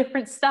this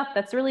different stuff.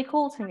 That's really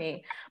cool to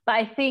me. But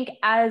I think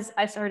as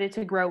I started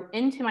to grow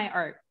into my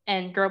art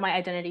and grow my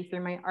identity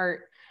through my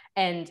art,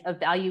 and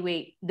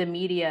evaluate the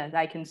media that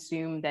I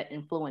consumed that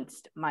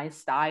influenced my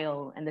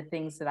style and the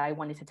things that I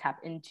wanted to tap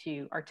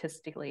into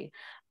artistically.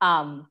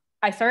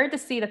 I started to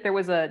see that there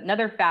was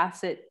another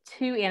facet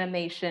to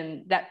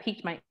animation that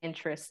piqued my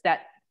interest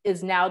that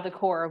is now the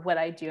core of what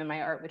I do in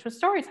my art, which was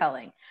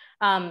storytelling.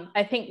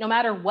 I think no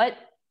matter what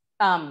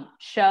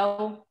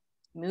show,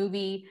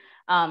 movie,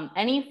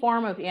 any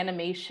form of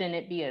animation,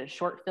 it be a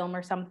short film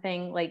or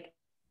something, like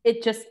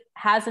it just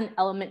has an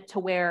element to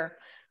where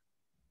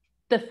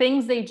the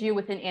things they do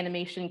within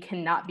animation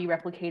cannot be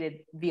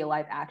replicated via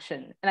live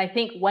action. And I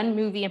think one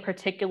movie in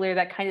particular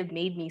that kind of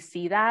made me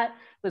see that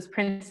was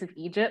Prince of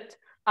Egypt.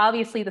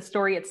 Obviously, the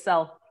story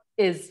itself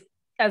is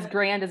as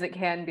grand as it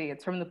can be.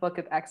 It's from the book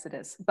of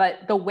Exodus.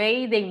 But the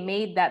way they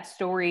made that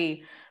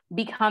story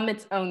become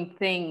its own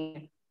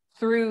thing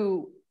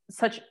through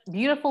such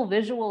beautiful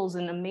visuals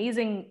and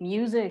amazing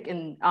music,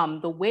 and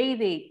the way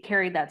they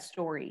carried that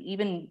story,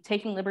 even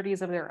taking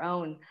liberties of their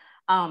own,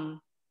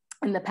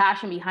 and the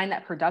passion behind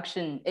that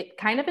production, it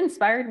kind of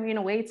inspired me in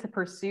a way to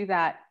pursue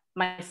that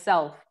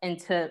myself and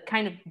to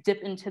kind of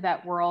dip into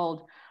that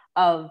world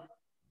of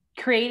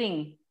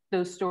creating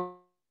those stories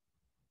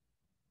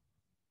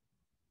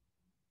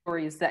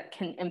that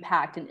can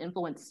impact and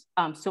influence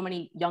so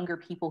many younger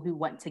people who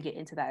want to get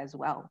into that as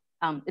well.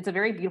 It's a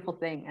very beautiful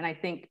thing. And I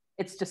think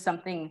it's just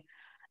something,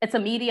 it's a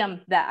medium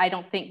that I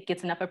don't think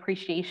gets enough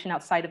appreciation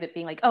outside of it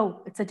being like,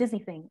 oh, it's a Disney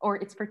thing or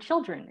it's for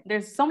children.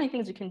 There's so many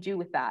things you can do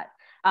with that.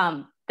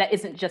 That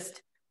isn't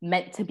just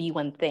meant to be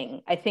one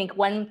thing. I think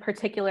one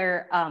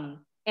particular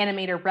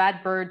animator,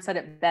 Brad Bird, said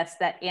it best,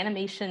 that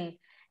animation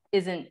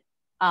isn't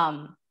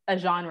a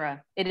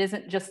genre. It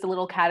isn't just a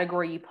little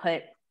category you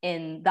put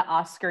in the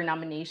Oscar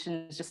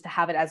nominations just to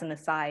have it as an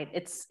aside.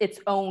 It's its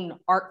own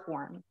art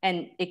form,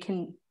 and it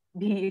can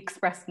be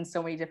expressed in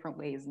so many different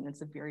ways, and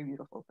it's a very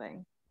beautiful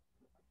thing.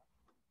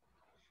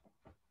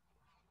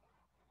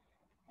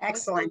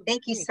 Excellent.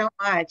 Thank you so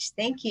much.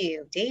 Thank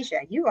you, Deja.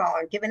 You all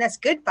are giving us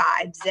good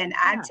vibes, and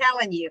I'm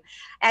telling you,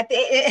 at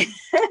the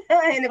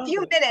in a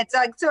few minutes,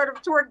 like sort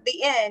of toward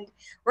the end,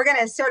 we're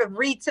gonna sort of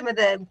read some of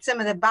the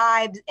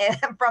vibes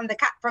from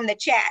the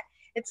chat.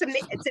 It's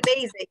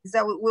amazing.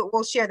 So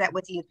we'll share that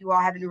with you if you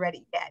all haven't read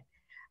it yet.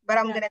 But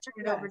I'm going to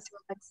turn it over to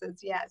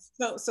Alexis. Yes.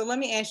 So let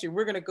me ask you,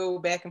 we're going to go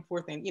back and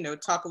forth and,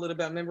 talk a little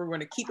bit. Remember, we're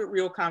going to keep it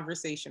real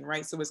conversation,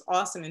 right? So as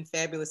awesome and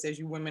fabulous as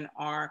you women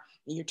are,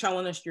 and you're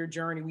telling us your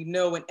journey, we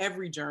know in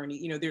every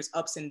journey, there's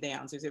ups and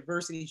downs, there's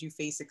adversities you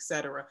face,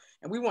 etc.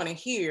 And we want to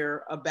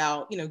hear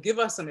about, give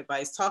us some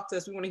advice, talk to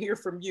us. We want to hear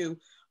from you,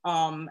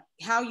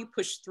 how you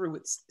push through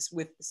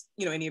with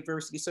any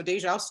adversity. So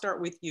Deja, I'll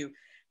start with you.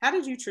 How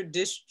did you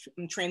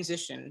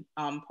transition,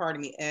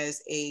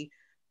 as a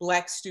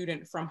Black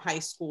student from high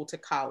school to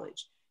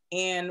college?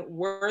 And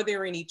were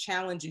there any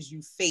challenges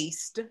you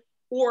faced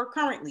or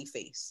currently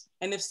face?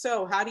 And if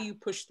so, how do you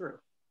push through?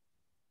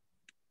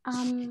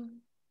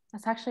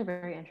 That's actually a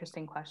very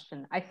interesting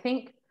question. I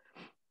think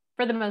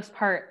for the most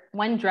part,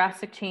 one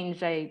drastic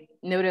change I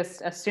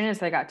noticed as soon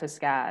as I got to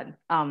SCAD,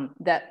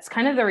 that's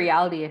kind of the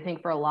reality, I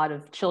think, for a lot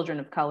of children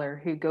of color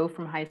who go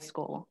from high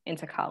school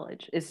into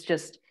college, is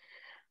just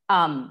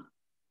how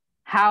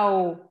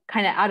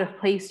kind of out of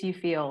place you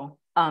feel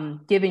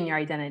given your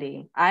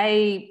identity.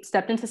 I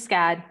stepped into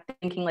SCAD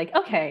thinking like,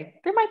 okay,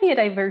 there might be a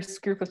diverse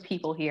group of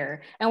people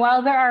here. And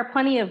while there are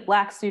plenty of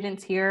Black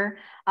students here,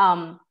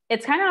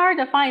 it's kind of hard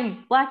to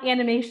find Black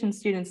animation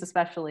students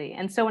especially.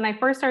 And so when I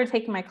first started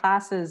taking my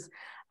classes,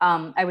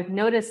 I would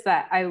notice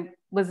that I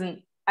was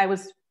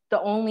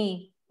the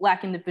only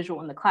Black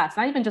individual in the class,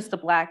 not even just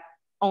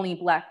only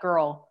Black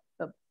girl,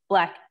 but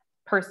Black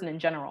person in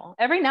general.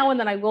 Every now and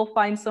then I will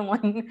find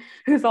someone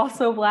who's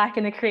also Black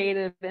and a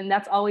creative, and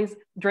that's always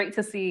great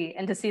to see,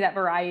 and to see that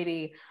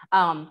variety.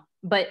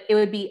 But it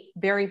would be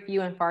very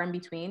few and far in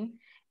between.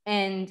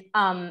 And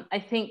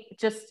I think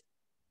just,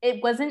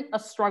 it wasn't a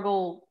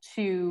struggle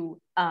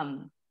to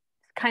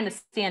kind of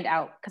stand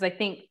out, because I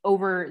think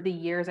over the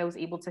years I was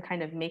able to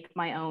kind of make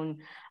my own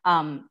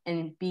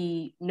and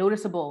be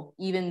noticeable,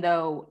 even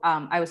though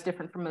I was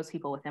different from most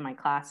people within my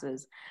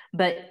classes.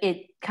 But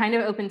it kind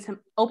of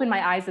opened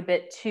my eyes a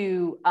bit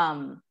to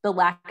the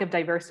lack of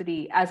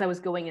diversity as I was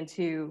going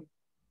into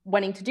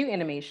wanting to do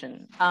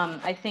animation.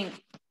 I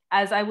think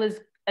as I was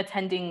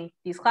attending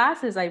these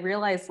classes, I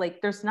realized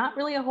like there's not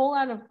really a whole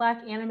lot of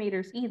Black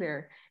animators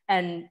either.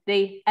 And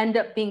they end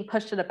up being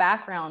pushed to the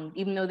background,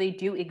 even though they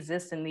do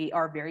exist and they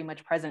are very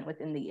much present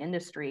within the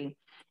industry.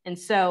 And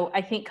so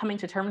I think coming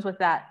to terms with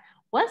that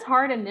was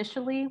hard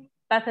initially,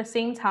 but at the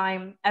same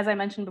time, as I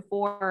mentioned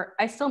before,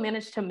 I still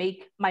managed to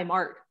make my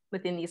mark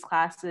within these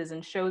classes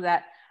and show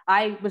that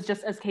I was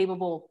just as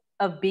capable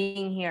of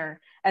being here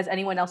as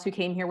anyone else who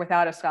came here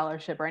without a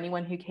scholarship, or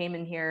anyone who came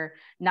in here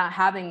not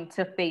having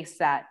to face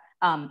that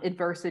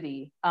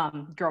adversity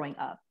growing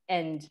up.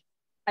 And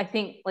I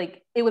think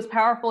like it was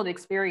powerful to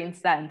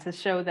experience that and to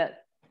show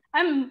that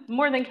I'm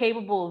more than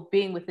capable of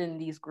being within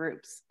these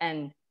groups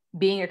and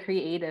being a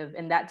creative,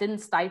 and that didn't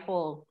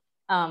stifle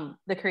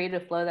the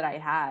creative flow that I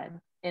had.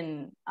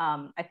 And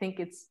I think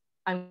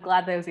I'm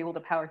glad that I was able to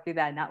power through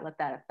that and not let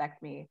that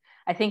affect me.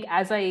 I think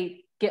as I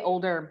get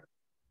older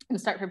and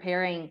start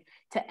preparing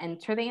to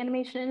enter the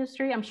animation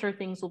industry, I'm sure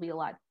things will be a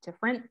lot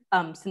different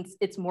since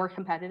it's more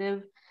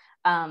competitive.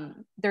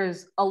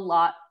 There's a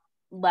lot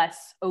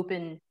less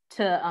open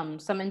to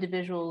some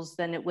individuals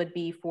than it would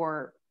be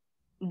for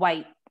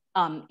white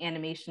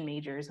animation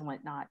majors and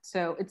whatnot.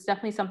 So it's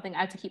definitely something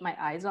I have to keep my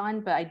eyes on,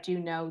 but I do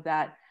know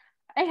that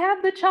I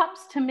have the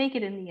chops to make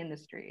it in the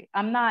industry.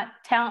 I'm not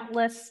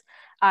talentless.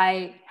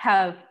 I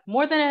have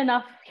more than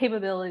enough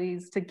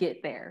capabilities to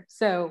get there.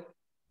 So,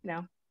 you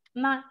know,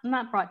 I'm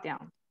not brought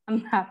down.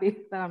 I'm happy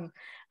that I'm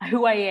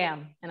who I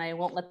am, and I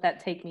won't let that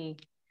take me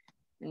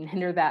and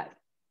hinder that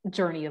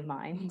journey of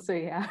mine. So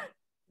yeah.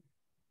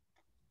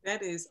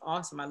 That is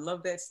awesome. I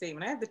love that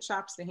statement. I have the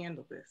chops to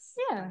handle this.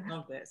 Yeah. I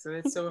love that. So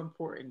it's so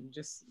important,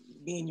 just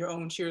being your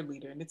own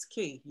cheerleader, and it's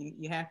key.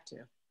 You have to.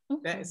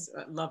 That is,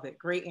 love it.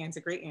 Great answer.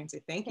 Great answer.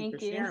 Thank you for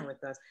sharing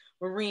with us.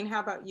 Maureen, how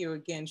about you?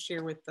 Again,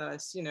 share with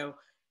us, you know,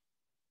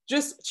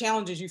 just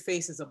challenges you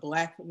face as a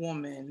Black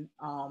woman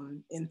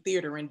in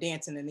theater and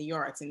dancing and the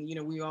arts. And, you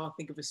know, we all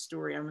think of a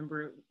story. I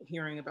remember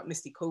hearing about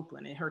Misty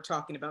Copeland and her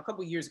talking about a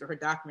couple of years ago, her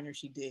documentary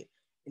she did,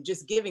 and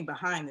just giving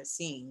behind the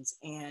scenes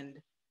and,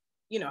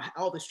 you know,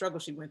 all the struggle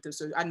she went through.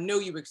 So I know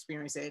you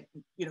experienced that,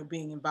 you know,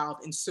 being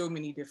involved in so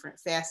many different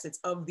facets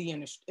of the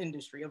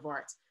industry of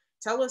arts.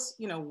 Tell us,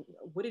 you know,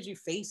 what did you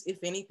face, if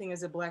anything,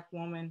 as a Black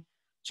woman?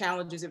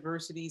 Challenges,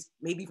 adversities,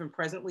 maybe even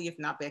presently, if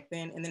not back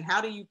then, and then how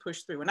do you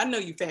push through? And I know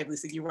you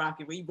fabulous, you rock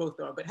it, where you both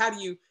are, but how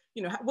do you,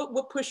 you know,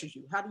 what pushes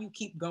you? How do you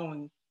keep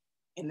going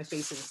in the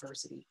face of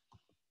adversity?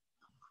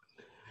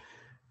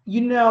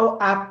 You know,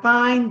 I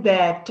find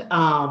that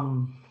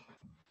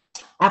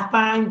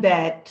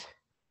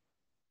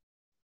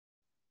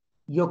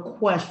your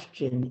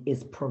question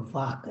is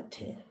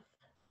provocative,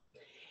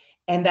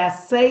 and I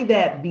say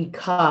that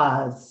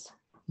because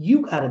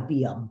you got to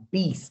be a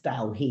beast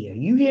out here.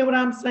 You hear what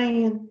I'm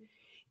saying?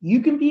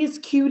 You can be as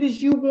cute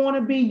as you want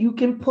to be. You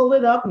can pull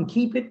it up and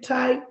keep it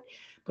tight.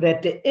 But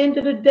at the end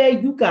of the day,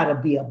 you got to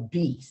be a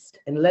beast.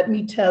 And let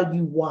me tell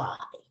you why.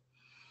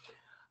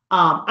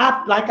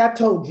 Like I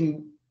told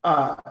you,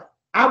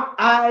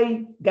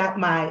 I got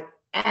my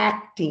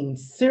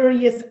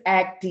serious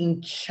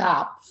acting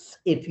chops,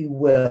 if you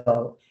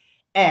will,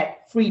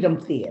 at Freedom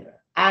Theater.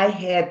 I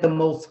had the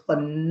most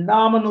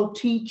phenomenal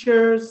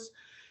teachers.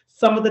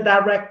 Some of the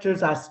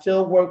directors I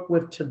still work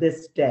with to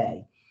this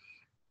day.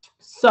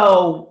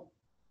 So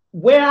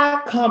where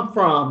I come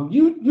from,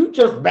 you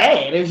just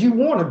bad as you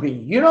want to be.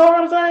 You know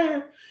what I'm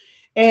saying?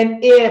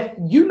 And if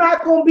you're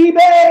not going to be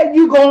bad,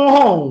 you go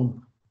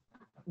home.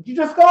 You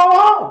just go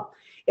home.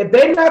 If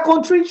they're not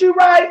going to treat you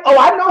right, oh,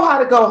 I know how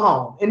to go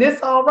home, and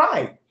it's all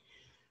right.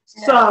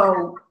 Yeah.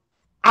 So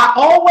I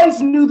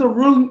always knew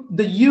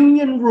the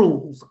union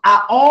rules.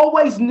 I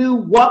always knew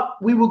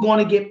what we were going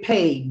to get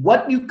paid,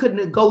 what you could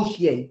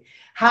negotiate,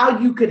 how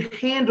you could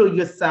handle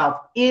yourself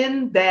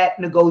in that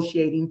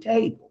negotiating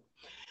table.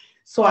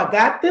 So I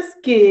got this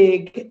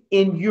gig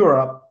in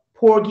Europe,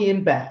 Porgy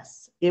and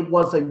Bess. It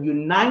was a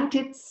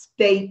United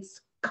States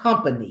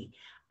company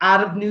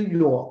out of New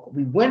York.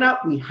 We went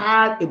up,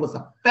 it was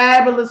a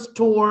fabulous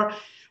tour.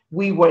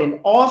 We were in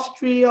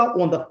Austria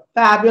on the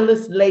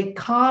fabulous Lake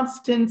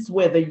Constance,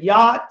 where the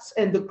yachts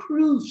and the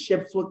cruise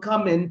ships would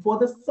come in for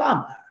the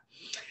summer.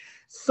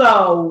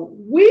 So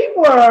we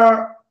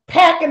were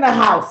packing the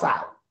house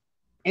out.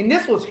 And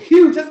this was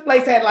huge. This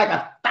place had like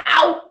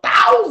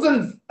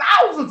thousands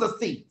of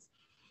seats.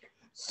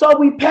 So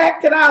we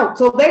packed it out.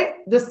 So they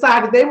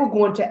decided they were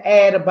going to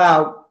add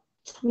about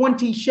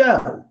 20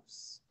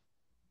 shows.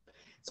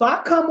 So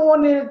I come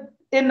on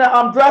in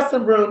the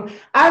dressing room.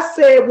 I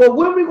said, well,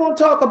 when are we going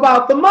to talk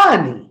about the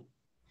money?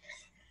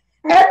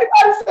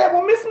 Everybody said,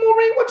 well, Miss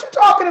Maureen, what you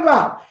talking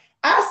about?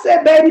 I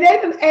said, baby,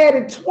 they done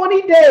added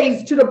 20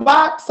 days to the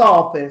box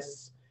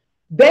office.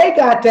 They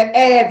got to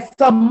add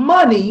some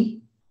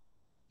money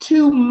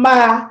to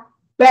my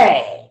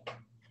bag.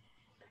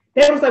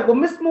 They was like, well,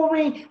 Miss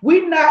Maureen,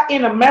 we're not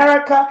in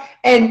America.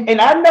 And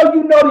I know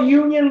you know the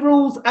union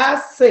rules. I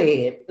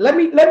said, let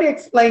me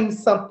explain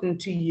something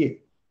to you.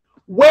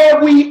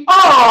 Where we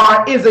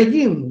are is a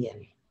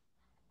union.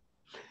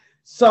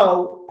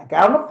 So I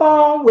got on the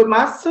phone with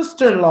my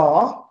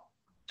sister-in-law,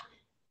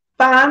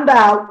 found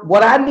out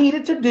what I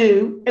needed to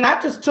do, and I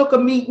just took a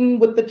meeting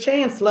with the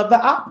chancellor of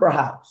the Opera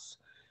House.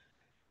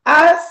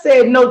 I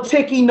said, no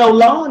ticky, no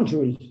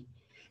laundry.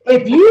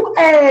 If you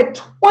add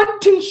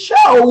 20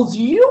 shows,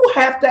 you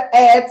have to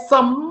add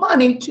some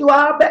money to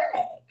our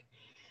bag.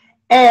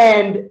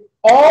 And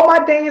all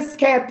my dance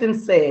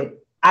captains said,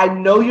 I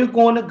know you're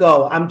going to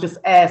go. I'm just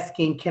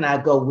asking, can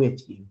I go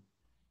with you?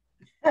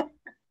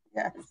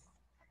 Yes.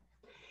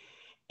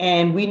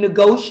 And we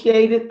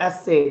negotiated. I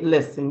said,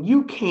 listen,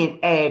 you can't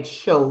add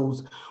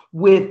shows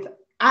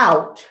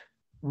without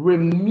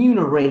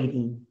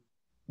remunerating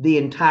the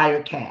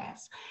entire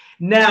cast.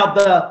 Now,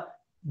 the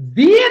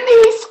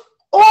Viennese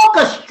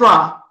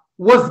orchestra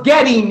was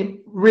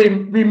getting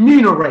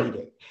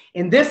remunerated.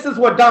 And this is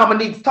what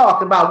Dominique's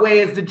talking about. Where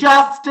is the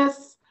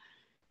justice?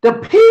 The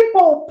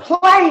people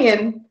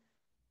playing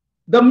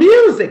the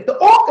music, the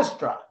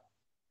orchestra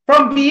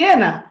from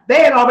Vienna,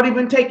 they had already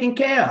been taken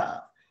care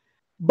of.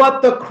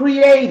 But the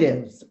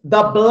creatives,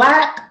 the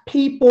Black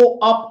people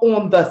up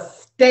on the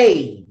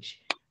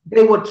stage,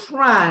 they were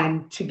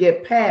trying to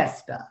get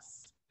past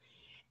us.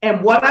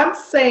 And what I'm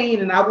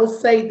saying, and I will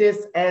say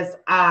this as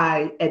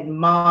I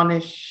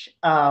admonish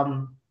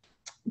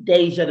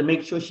Deja to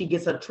make sure she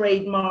gets a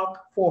trademark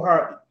for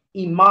her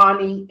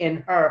Imani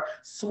and her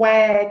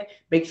swag.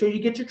 Make sure you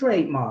get your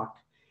trademark.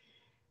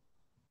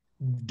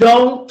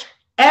 Don't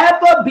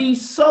ever be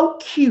so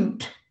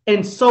cute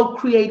and so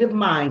creative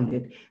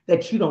minded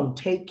that you don't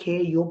take care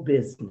of your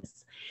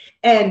business.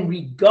 And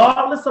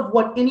regardless of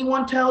what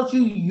anyone tells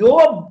you,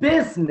 your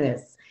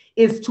business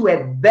is to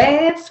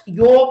advance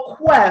your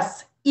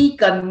quest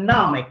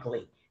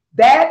economically.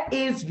 That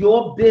is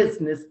your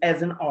business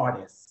as an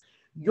artist.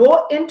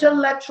 Your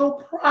intellectual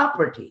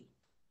property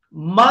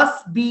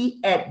must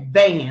be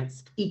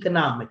advanced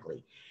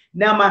economically.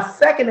 Now, my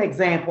second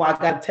example, I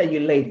got to tell you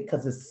later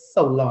because it's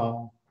so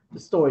long. The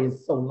story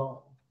is so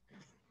long.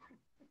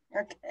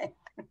 Okay.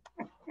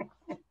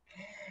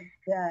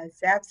 Yes,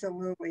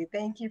 absolutely.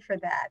 Thank you for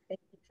that. Thank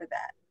you for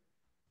that.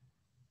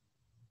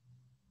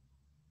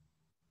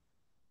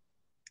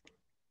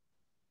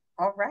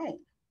 All right.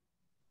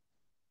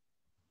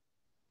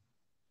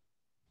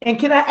 And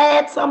can I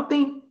add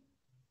something?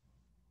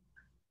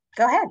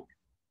 Go ahead.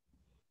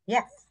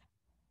 Yes.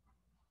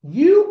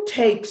 You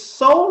take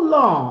so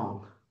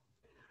long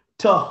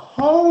to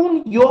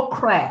hone your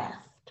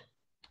craft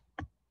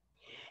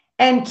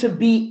and to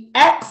be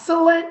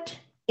excellent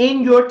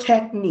in your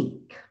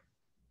technique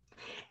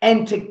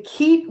and to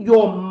keep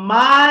your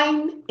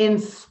mind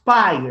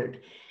inspired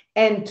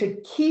and to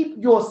keep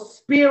your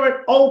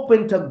spirit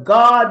open to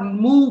God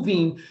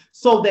moving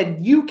so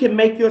that you can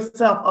make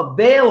yourself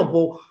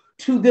available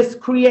to this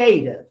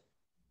creative.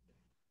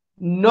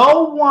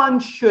 No one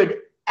should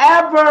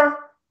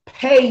ever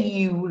pay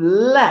you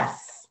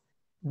less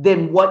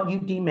than what you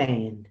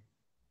demand.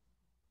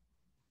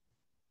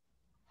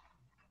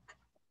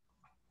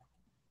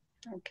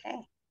 Okay.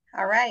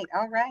 All right.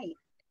 All right.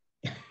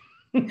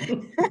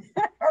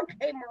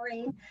 Okay,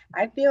 Maureen,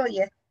 I feel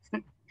you.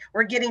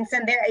 We're getting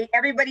some there.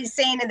 Everybody's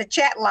saying in the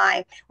chat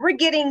line, we're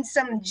getting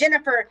some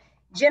Jennifer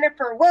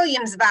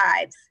Williams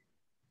vibes.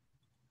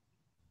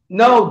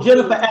 No,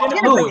 Jennifer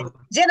Lewis.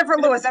 Jennifer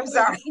Lewis, I'm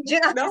sorry. No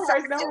Jennifer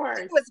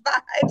Lewis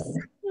vibes.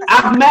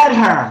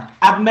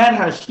 I've met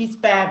her. She's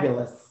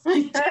fabulous.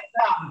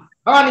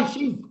 Honey,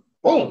 she's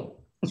boom.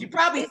 She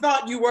probably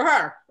thought you were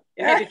her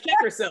and had to check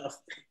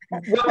herself.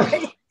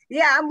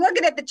 Yeah, I'm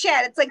looking at the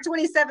chat. It's like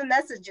 27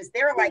 messages.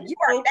 They're like, you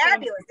are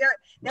fabulous.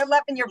 They're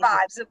loving your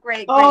vibes. So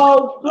great.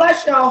 Oh,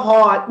 bless your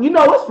heart. You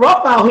know, it's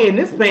rough out here in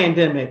this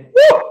pandemic.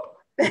 Woo!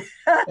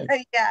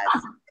 Yes.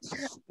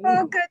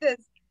 Oh,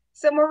 goodness.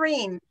 So,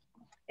 Maureen,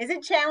 is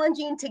it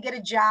challenging to get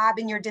a job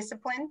in your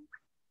discipline?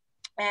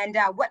 And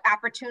what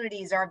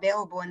opportunities are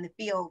available in the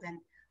field? And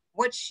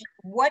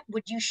what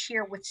would you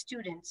share with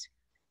students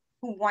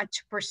who want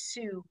to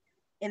pursue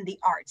in the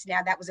arts?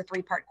 Now, that was a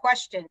 3-part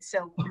question,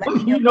 so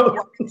let me know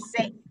what to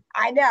say.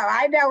 I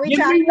know.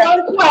 Give me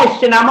one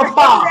question. I'm a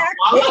follow.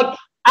 Exactly.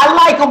 I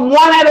like them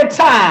one at a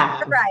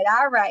time.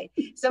 All right.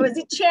 So is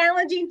it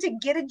challenging to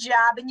get a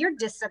job in your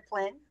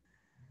discipline?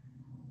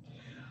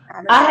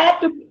 I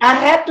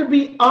have to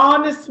be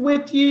honest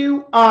with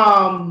you.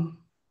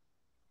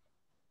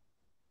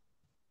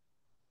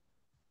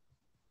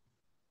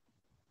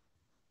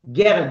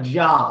 Get a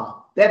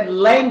job. That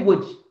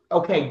language.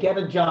 Okay, get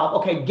a job.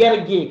 Okay, get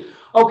a gig.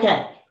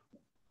 Okay.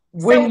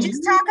 So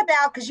just talk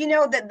about, because you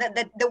know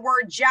the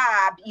word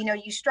job, you know,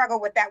 you struggle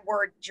with that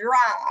word job.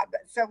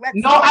 So let's.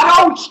 No, I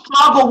don't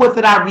struggle with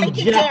it. I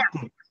reject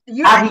it.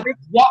 I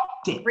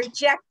reject it.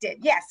 Reject it.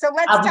 Yes. So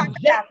let's talk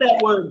about that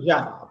word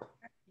job.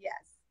 Yes.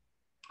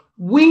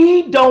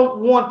 We don't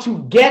want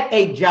to get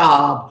a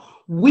job.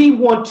 We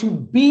want to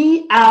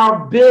be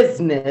our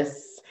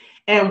business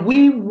and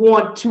we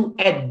want to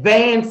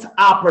advance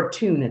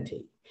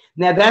opportunity.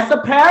 Now that's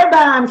a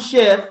paradigm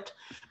shift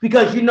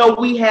because, you know,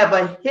 we have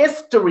a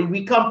history.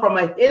 We come from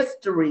a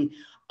history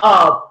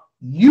of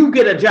you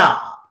get a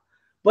job,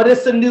 but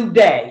it's a new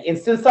day. And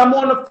since I'm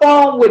on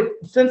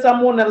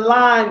the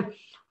line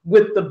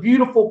with the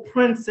beautiful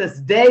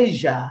Princess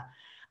Deja,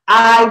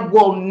 I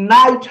will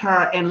knight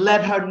her and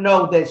let her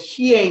know that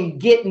she ain't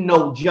getting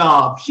no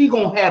job. She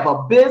gonna have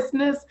a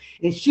business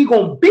and she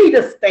gonna be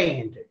the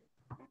standard.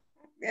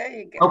 There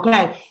you go.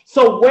 Okay,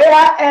 so where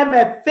I am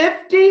at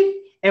 50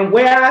 and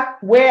where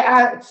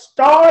I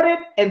started,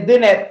 and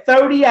then at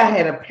 30, I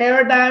had a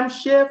paradigm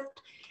shift.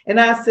 And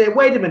I said,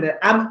 wait a minute,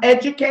 I'm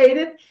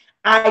educated.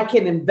 I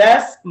can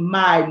invest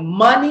my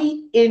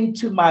money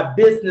into my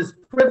business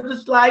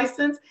privilege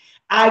license.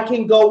 I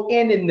can go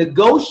in and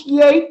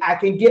negotiate. I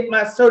can get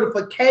my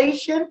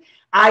certification.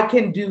 I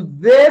can do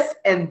this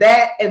and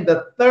that and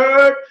the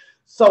third.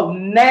 So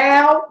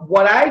now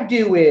what I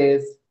do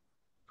is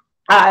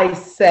I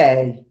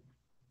say,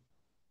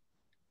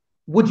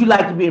 would you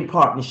like to be in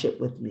partnership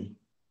with me?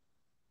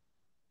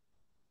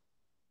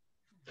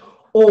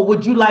 Or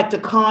would you like to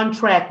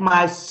contract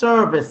my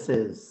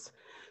services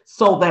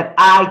so that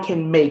I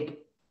can make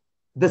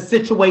the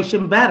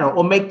situation better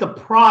or make the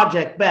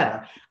project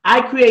better?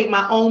 I create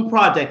my own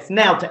projects.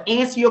 Now, to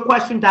answer your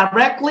question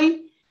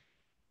directly,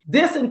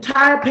 this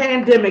entire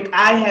pandemic,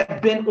 I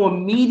have been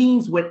on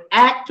meetings with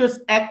Actors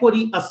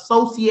Equity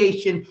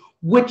Association,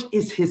 which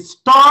is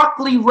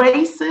historically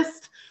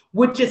racist,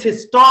 which is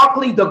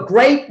historically the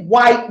Great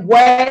White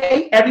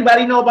Way.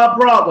 Everybody know about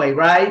Broadway,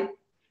 right?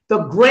 The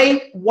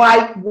Great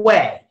White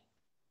Way.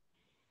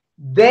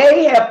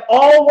 They have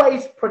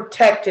always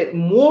protected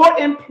more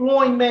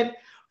employment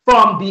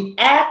from the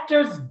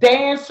actors,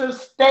 dancers,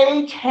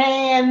 stage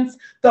hands,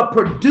 the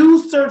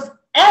producers,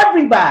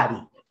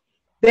 everybody.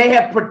 They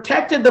have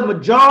protected the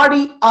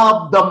majority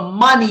of the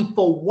money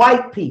for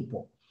white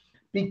people.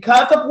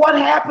 Because of what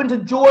happened to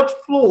George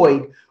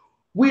Floyd,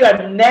 we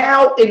are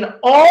now in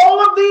all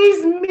of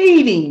these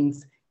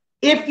meetings,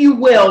 if you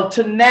will,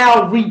 to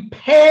now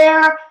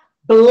repair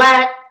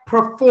Black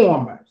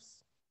performers.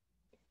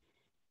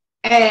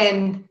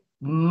 And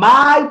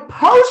my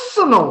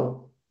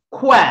personal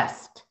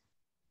quest,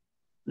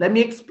 let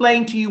me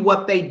explain to you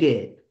what they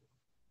did.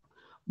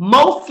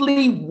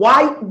 Mostly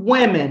white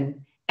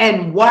women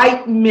and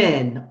white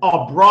men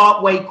are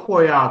Broadway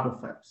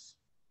choreographers.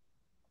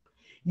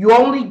 You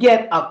only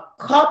get a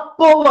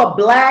couple of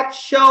Black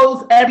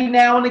shows every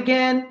now and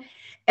again,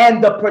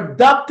 and the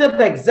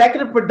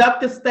executive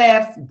productive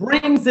staff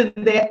brings in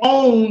their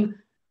own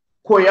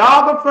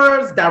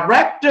choreographers,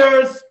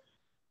 directors,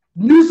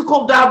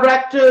 musical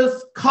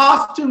directors,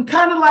 costume,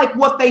 kind of like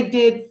what they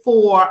did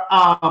for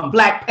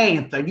Black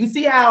Panther. You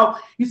see how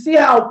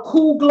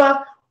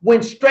Kugler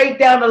went straight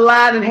down the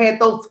line and had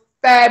those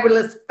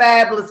fabulous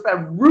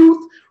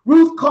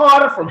Ruth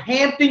Carter from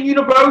Hampton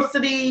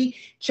University,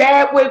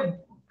 Chadwick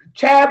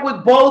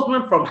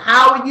Boseman from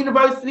Howard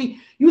University.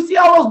 You see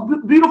all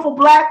those beautiful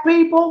Black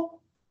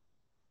people?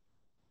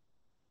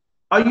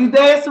 Are you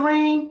there,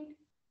 Serene?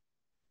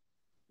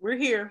 We're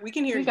here. We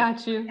can hear you.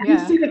 Got you. You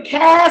see the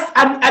cast?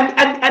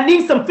 I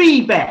need some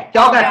feedback.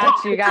 Y'all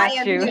got you. Got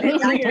you.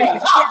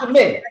 Talk to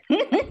me.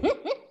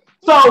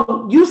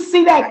 So you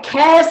see that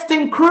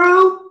casting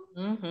crew?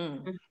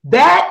 Mm-hmm.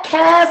 That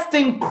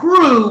casting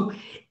crew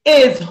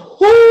is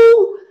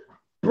who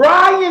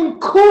Brian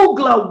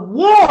Kugler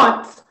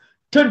wants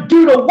to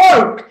do the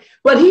work,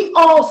 but he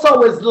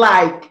also is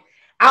like,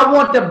 I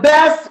want the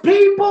best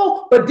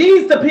people, but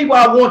these are the people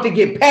I want to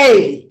get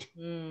paid.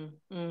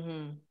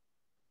 Mm-hmm.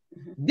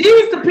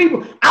 These the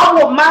people, I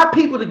want my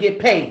people to get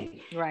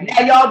paid. Right.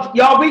 Now,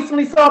 y'all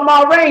recently saw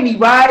Ma Rainey,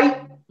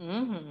 right?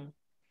 Mm-hmm.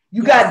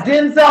 You got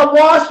Denzel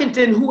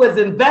Washington, who has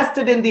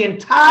invested in the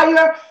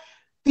entire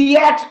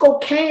theatrical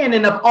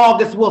canon of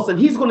August Wilson.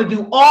 He's going to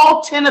do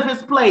all 10 of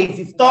his plays.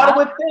 He started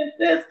with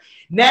this.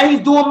 Now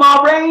he's doing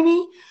Ma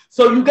Rainey.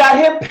 So you got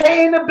him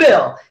paying the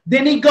bill.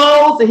 Then he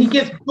goes and he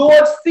gets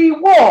George C.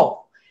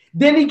 Wolfe.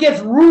 Then he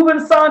gets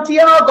Ruben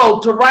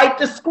Santiago to write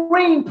the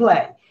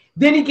screenplay.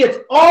 Then he gets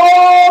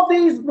all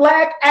these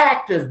Black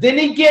actors. Then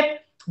he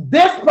gets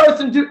this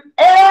person to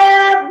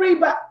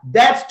everybody.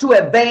 That's to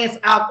advance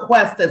our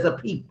quest as a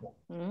people.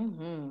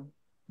 Mm-hmm.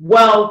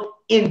 Well,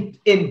 in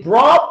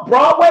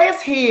Broadway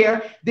is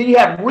here. Then you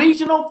have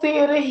regional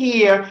theater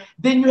here.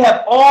 Then you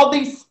have all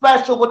these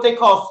special, what they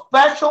call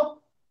special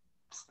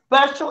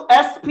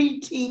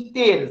SPT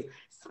theaters,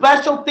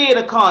 special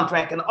theater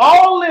contract. And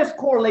all this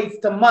correlates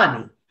to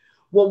money.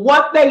 Well,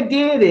 what they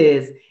did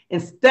is,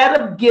 instead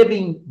of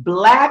giving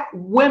Black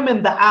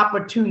women the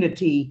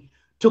opportunity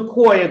to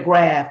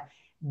choreograph,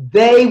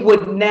 they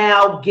would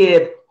now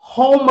give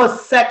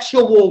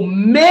homosexual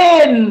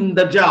men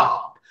the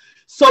job.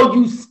 So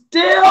you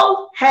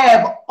still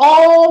have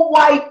all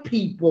white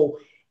people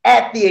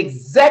at the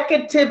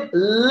executive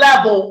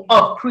level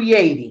of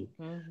creating.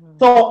 Mm-hmm.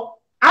 So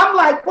I'm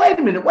like, wait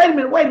a minute.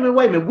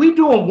 We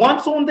doing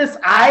Once on This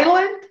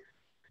Island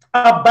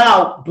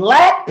about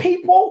Black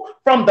people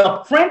from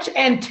the French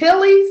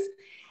Antilles,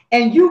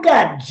 and you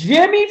got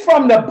Jimmy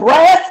from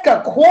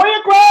Nebraska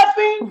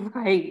choreographing?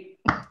 Right.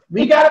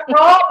 We got a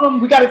problem.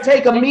 We got to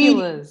take a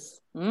meeting.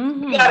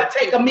 Mm-hmm. We got to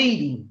take a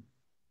meeting.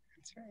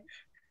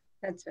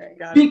 That's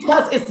right.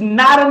 Because it's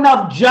not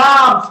enough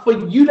jobs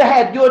for you to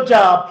have your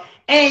job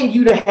and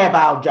you to have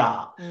our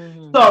job.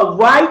 Mm-hmm. So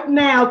right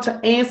now, to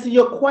answer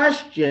your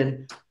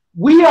question,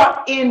 we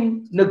are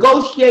in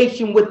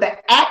negotiation with the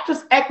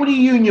Actors Equity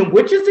Union,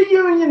 which is a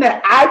union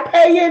that I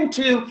pay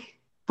into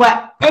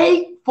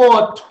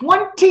for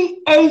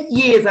 28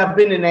 years. I've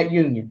been in that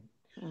union.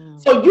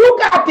 So you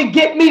got to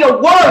get me to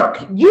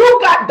work.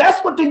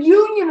 That's what the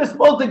union is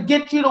supposed to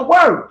get you to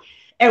work.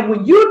 And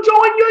when you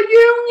join your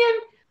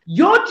union,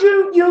 Your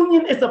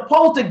union is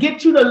supposed to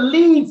get you the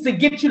leads to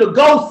get you the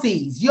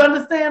go-sees. You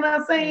understand what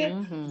I'm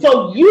saying? Mm-hmm.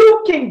 So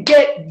you can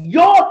get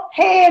your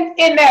hand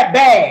in that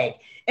bag.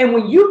 And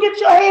when you get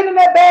your hand in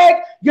that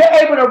bag, you're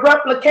able to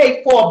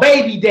replicate for a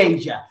baby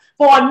Deja,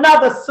 for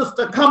another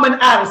sister coming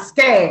out of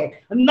SCAD,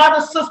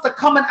 another sister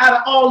coming out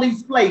of all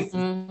these places.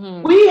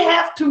 Mm-hmm. We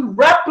have to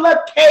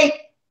replicate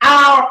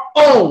our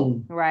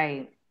own.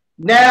 Right.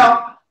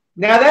 Now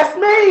that's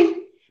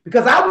me,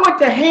 because I went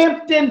to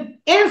Hampton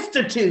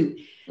Institute,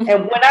 and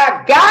when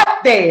I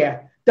got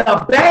there,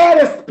 the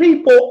baddest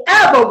people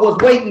ever was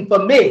waiting for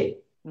me.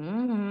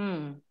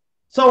 Mm-hmm.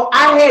 So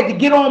I had to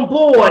get on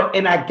board,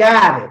 and I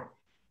got it.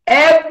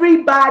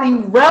 Everybody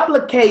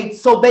replicates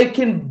so they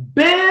can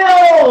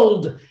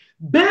build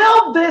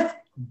this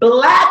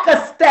Black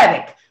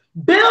aesthetic,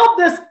 build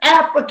this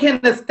African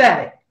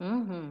aesthetic.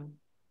 Mm-hmm.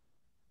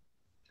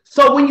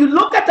 So when you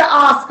look at the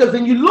Oscars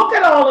and you look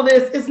at all of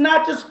this, it's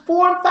not just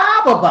 4 and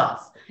 5 of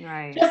us.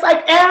 Right. Just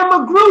like Aaron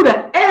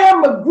Magruder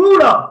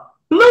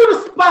blew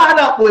the spot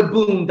up with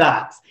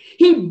Boondocks.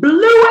 He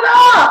blew it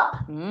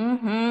up.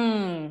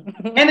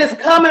 Mm-hmm. And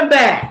it's coming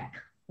back.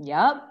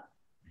 Yep.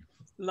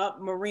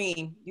 Love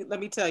Maureen. Let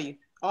me tell you,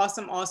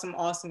 awesome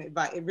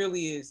advice. It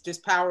really is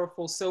just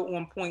powerful, so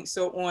on point,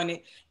 so on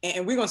it.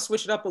 And we're going to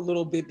switch it up a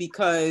little bit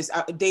because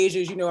Deja,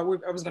 as you know,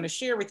 I was going to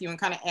share with you and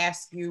kind of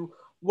ask you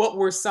what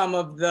were some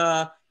of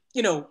the,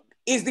 do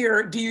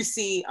you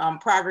see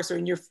progress, or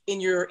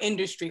in your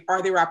industry,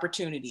 are there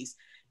opportunities?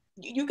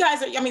 You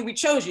guys we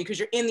chose you because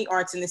you're in the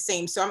arts and the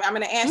same. So I'm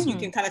going to ask you,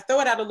 can kind of throw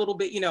it out a little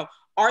bit,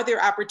 are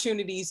there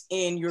opportunities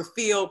in your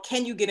field?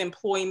 Can you get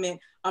employment?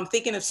 I'm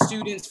thinking of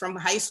students from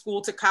high school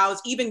to college,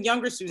 even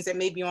younger students that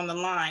may be on the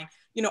line.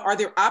 Are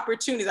there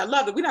opportunities? I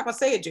love it. We're not going to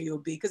say a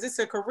job because it's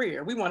a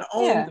career. We want to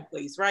own the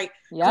place, right?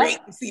 Yep. Create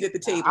a seat at the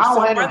table. So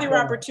are there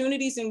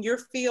opportunities in your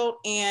field?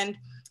 And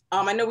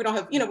I know we don't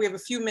have, we have a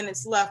few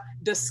minutes left.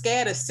 Does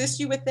SCAD assist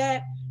you with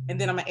that? And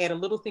then I'm going to add a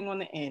little thing on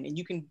the end, and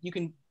you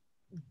can,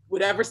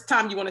 whatever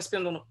time you want to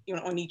spend on,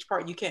 on each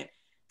part, you can.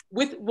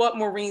 With what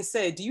Maureen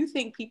said, do you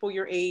think people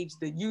your age,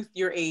 the youth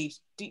your age,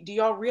 do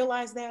y'all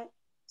realize that?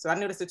 So I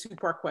know that's a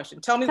 2-part question.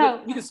 Tell me,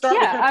 you can start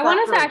with her. I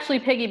wanted to actually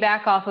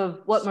piggyback off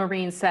of what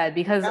Maureen said,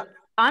 because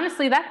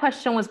honestly, that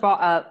question was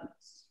brought up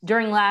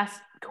during last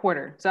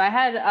quarter. So I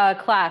had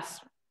a class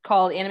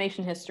called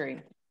Animation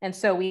History. And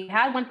so we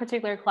had one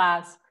particular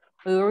class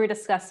where we were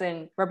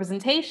discussing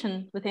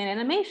representation within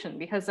animation,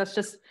 because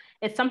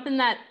it's something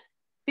that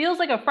feels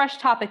like a fresh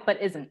topic,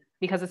 but isn't,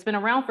 because it's been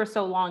around for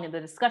so long and the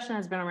discussion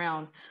has been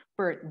around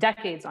for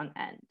decades on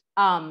end.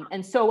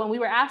 And so when we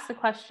were asked the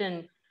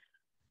question,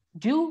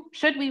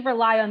 should we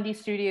rely on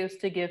these studios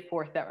to give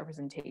forth that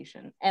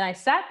representation? And I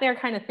sat there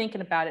kind of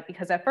thinking about it,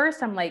 because at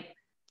first I'm like,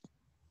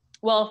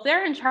 well, if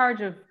they're in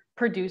charge of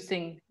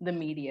producing the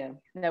media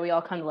that we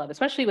all come to love,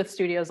 especially with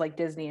studios like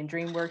Disney and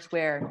DreamWorks,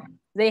 where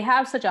they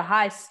have such a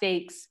high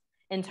stakes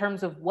in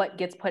terms of what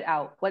gets put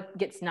out, what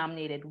gets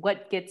nominated,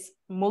 what gets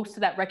most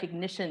of that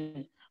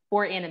recognition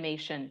for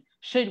animation,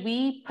 should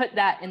we put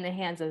that in the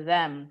hands of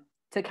them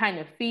to kind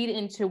of feed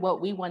into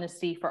what we want to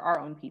see for our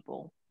own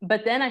people?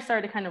 But then I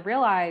started to kind of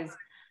realize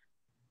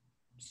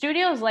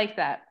studios like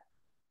that,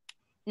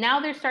 now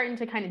they're starting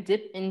to kind of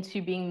dip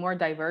into being more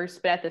diverse,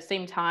 but at the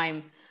same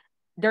time,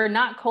 they're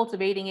not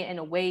cultivating it in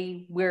a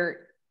way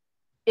where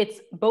it's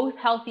both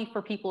healthy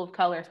for people of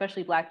color,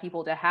 especially Black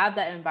people, to have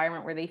that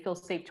environment where they feel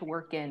safe to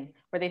work in,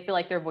 where they feel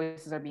like their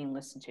voices are being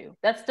listened to.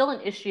 That's still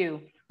an issue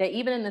that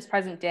even in this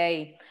present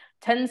day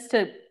tends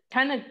to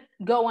kind of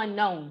go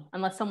unknown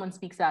unless someone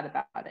speaks out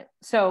about it.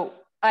 So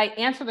I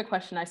answered the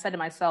question. I said to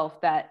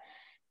myself that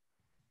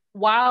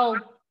while,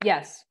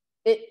 yes,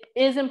 it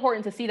is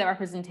important to see that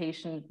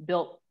representation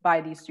built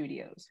by these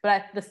studios, but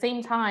at the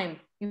same time,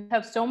 you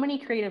have so many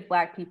creative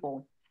Black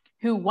people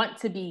who want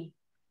to be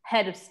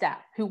head of staff,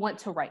 who want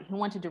to write, who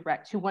want to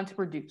direct, who want to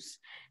produce,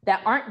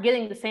 that aren't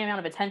getting the same amount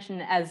of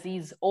attention as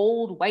these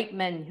old white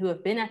men who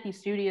have been at these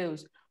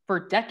studios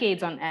for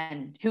decades on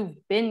end, who've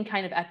been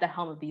kind of at the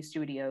helm of these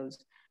studios,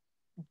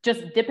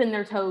 just dipping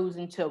their toes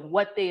into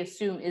what they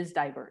assume is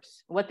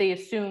diverse, what they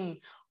assume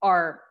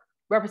are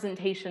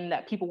representation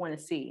that people want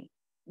to see.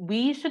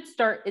 We should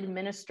start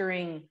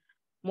administering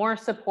more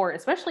support,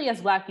 especially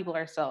as Black people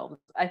ourselves.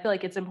 I feel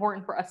like it's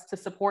important for us to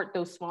support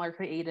those smaller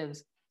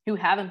creatives who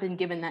haven't been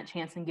given that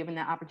chance and given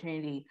that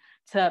opportunity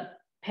to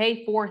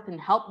pay forth and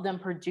help them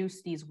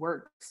produce these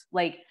works.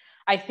 Like,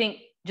 I think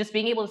just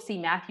being able to see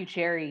Matthew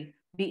Cherry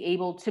be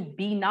able to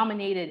be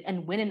nominated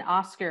and win an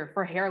Oscar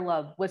for Hair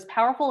Love was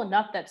powerful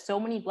enough that so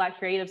many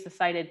Black creatives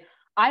decided,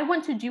 I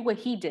want to do what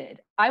he did.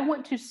 I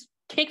want to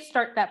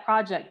kickstart that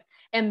project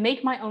and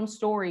make my own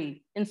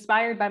story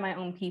inspired by my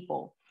own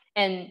people.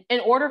 And in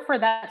order for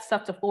that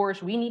stuff to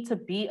flourish, we need to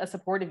be a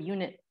supportive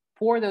unit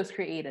for those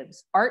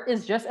creatives. Art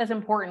is just as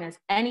important as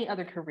any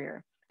other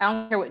career. I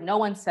don't care what no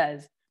one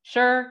says.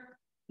 Sure,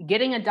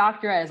 getting a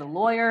doctorate as a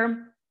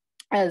lawyer,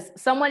 as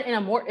someone in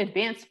a more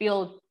advanced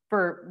field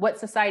for what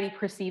society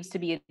perceives to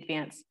be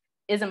advanced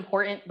is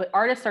important, but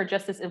artists are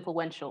just as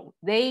influential.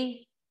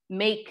 They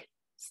make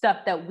stuff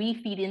that we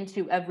feed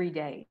into every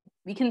day.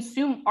 We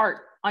consume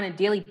art on a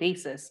daily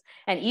basis,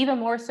 and even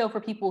more so for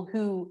people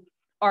who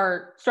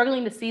are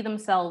struggling to see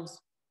themselves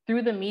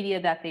through the media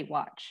that they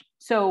watch.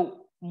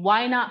 So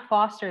why not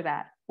foster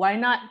that? Why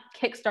not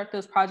kickstart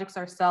those projects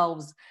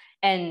ourselves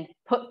and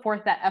put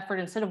forth that effort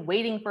instead of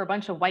waiting for a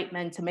bunch of white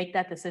men to make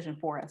that decision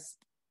for us?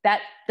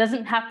 That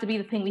doesn't have to be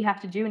the thing we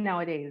have to do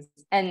nowadays.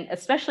 And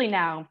especially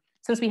now,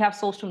 since we have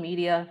social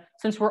media,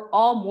 since we're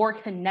all more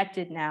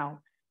connected now,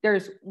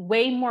 there's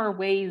way more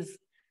ways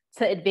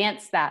to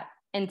advance that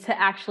and to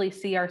actually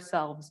see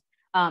ourselves.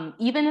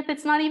 Even if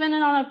it's not even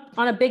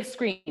on a big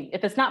screen,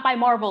 if it's not by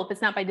Marvel, if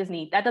it's not by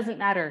Disney, that doesn't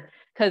matter,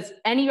 because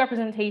any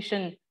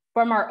representation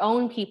from our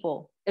own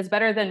people is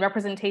better than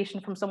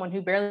representation from someone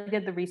who barely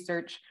did the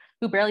research,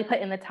 who barely put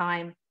in the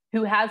time,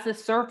 who has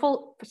this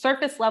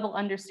surface level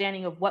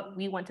understanding of what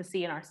we want to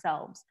see in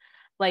ourselves.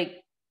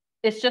 Like,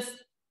 that's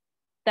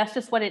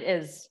just what it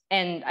is.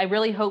 And I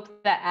really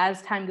hope that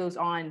as time goes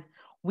on,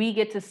 we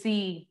get to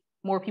see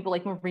more people,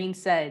 like Maureen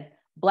said,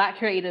 Black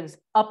creatives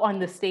up on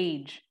the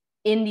stage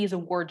in these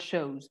award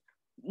shows,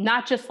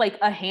 not just like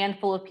a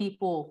handful of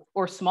people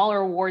or smaller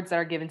awards that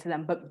are given to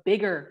them, but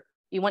bigger.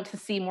 You want to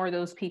see more of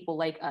those people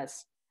like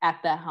us at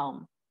the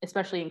helm,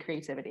 especially in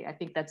creativity. I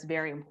think that's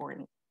very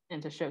important,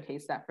 and to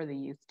showcase that for the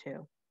youth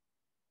too.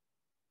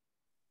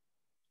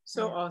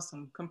 So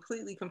awesome.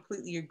 Completely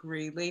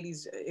agree.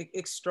 Ladies,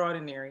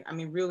 extraordinary. I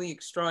mean, really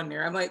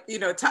extraordinary. I'm like,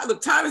 look,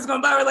 time is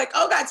going by. We're like,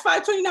 oh God, it's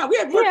 5:29. We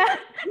have more. Yeah.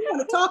 We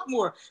want to talk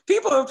more.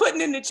 People are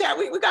putting in the chat.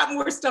 We got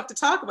more stuff to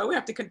talk about. We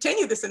have to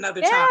continue this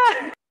another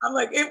time. I'm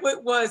like, it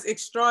was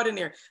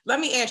extraordinary. Let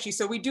me ask you.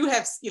 So we do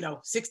have,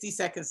 60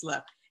 seconds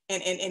left.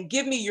 And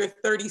give me your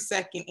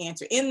 30-second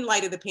answer in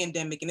light of the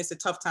pandemic. And it's a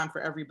tough time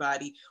for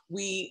everybody.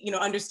 We,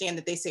 understand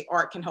that they say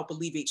art can help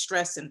alleviate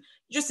stress and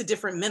just the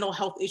different mental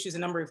health issues, a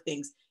number of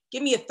things.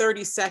 Give me a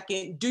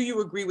 30-second. Do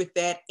you agree with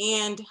that?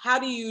 And how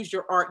do you use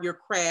your art, your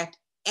craft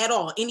at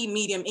all, any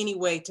medium, any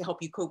way to help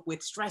you cope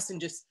with stress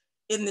and just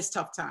in this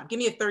tough time? Give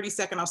me a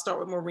 30-second. I'll start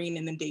with Maureen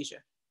and then Deja.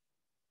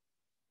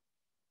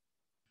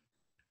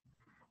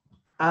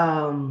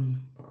 I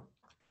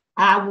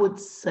would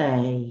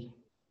say,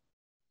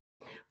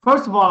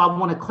 first of all, I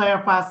want to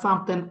clarify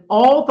something.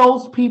 All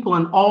those people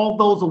in all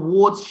those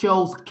awards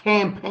shows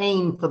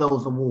campaign for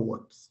those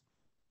awards.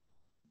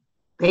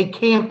 They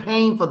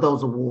campaign for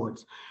those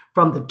awards,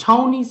 from the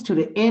Tonys to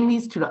the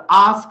Emmys to the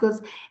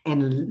Oscars.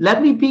 And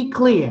let me be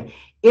clear,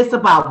 it's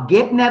about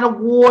getting that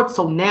award,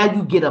 so now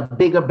you get a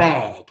bigger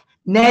bag.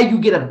 Now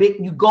you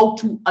you go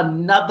to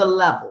another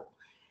level.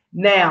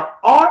 Now,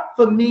 art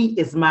for me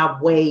is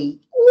my way.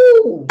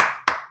 Ooh.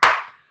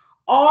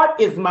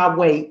 Art is my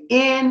way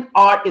in,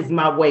 art is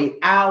my way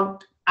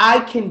out.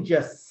 I can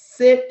just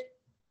sit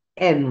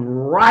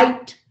and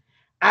write.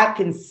 I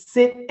can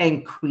sit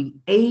and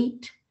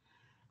create.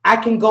 I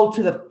can go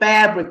to the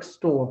fabric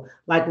store.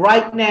 Like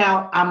right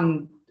now,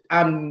 I'm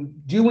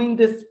doing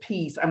this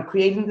piece. I'm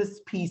creating this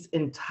piece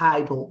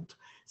entitled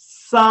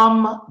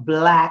Some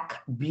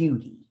Black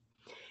Beauty.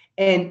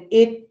 And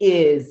it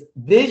is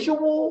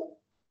visual,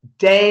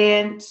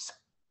 dance,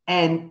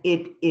 and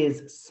it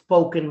is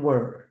spoken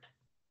word.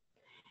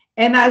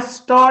 And I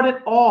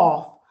started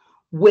off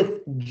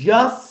with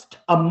just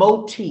a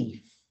motif,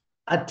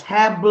 a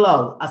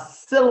tableau, a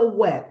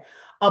silhouette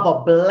of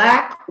a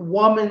Black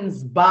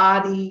woman's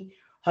body,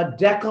 her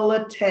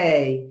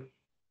décolleté,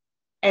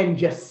 and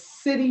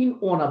just sitting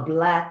on a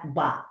black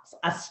box.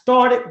 I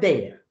started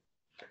there.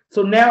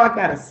 So now I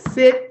gotta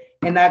sit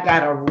and I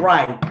gotta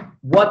write.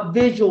 What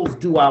visuals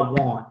do I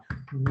want?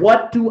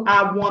 What do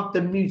I want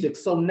the music?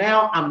 So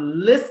now I'm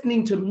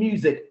listening to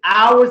music,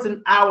 hours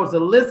and hours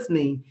of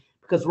listening,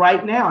 because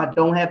right now I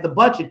don't have the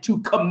budget to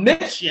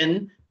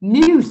commission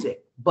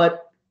music,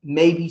 but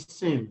maybe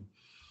soon.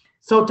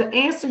 So to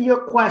answer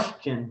your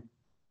question,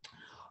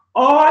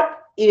 art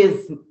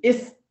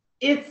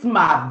it's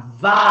my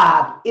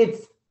vibe.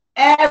 It's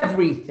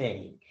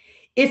everything.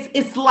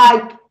 It's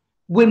like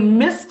when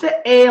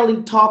Mr.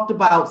 Ailey talked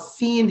about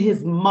seeing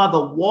his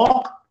mother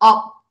walk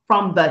up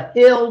from the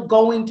hill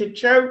going to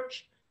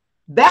church,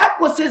 that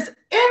was his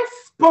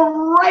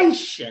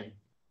inspiration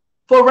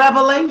for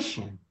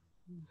Revelation.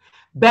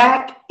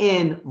 Back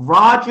in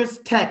Rogers,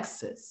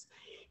 Texas,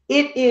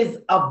 it is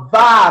a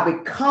vibe.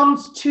 It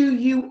comes to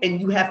you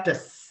and you have to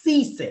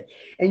cease it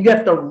and you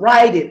have to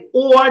write it,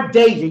 or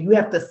Deja, you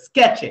have to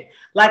sketch it.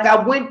 Like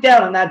I went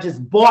down and I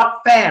just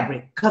bought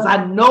fabric because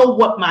I know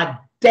what my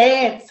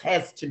dance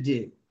has to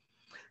do.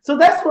 So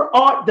that's what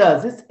art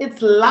does.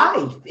 It's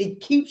life.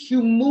 It keeps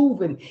you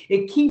moving.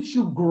 It keeps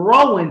you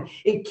growing.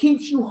 It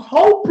keeps you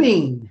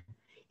hoping.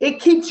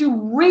 It keeps you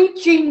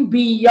reaching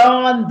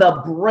beyond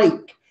the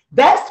break.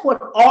 That's what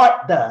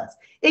art does.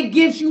 It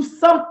gives you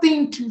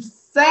something to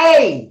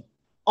say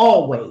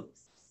always.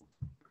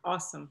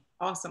 Awesome.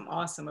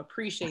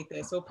 Appreciate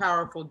that. So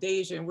powerful.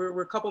 Deja, and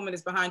we're a couple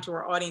minutes behind to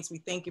our audience. We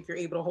thank you if you're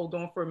able to hold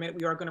on for a minute.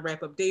 We are going to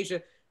wrap up. Deja,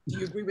 do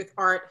you agree with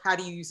art? How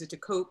do you use it to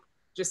cope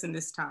just in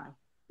this time?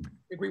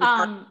 Agree with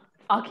art?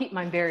 I'll keep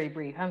mine very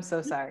brief. I'm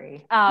so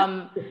sorry.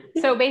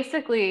 So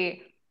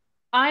basically,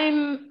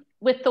 I'm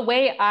with the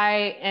way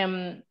I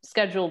am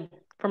scheduled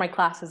for my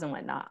classes and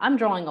whatnot, I'm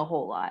drawing a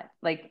whole lot,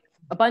 like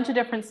a bunch of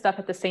different stuff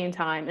at the same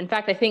time. In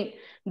fact, I think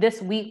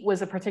this week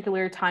was a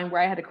particular time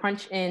where I had to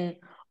crunch in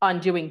on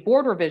doing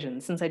board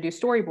revisions since I do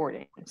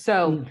storyboarding.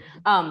 So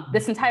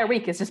this entire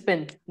week has just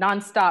been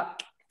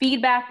nonstop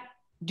feedback,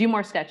 do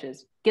more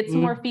sketches, get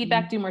some more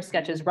feedback, do more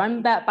sketches,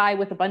 run that by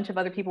with a bunch of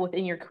other people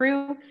within your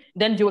crew,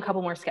 then do a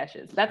couple more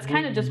sketches. That's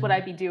kind of just what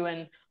I'd be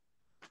doing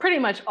pretty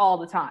much all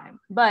the time.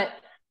 But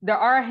there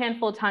are a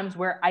handful of times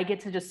where I get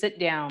to just sit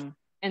down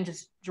and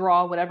just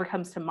draw whatever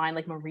comes to mind,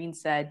 like Maureen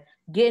said,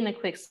 get in a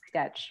quick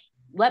sketch,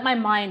 let my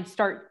mind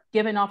start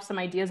giving off some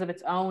ideas of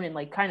its own and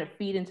like kind of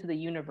feed into the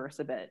universe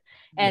a bit.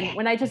 And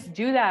when I just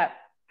do that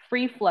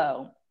free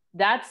flow,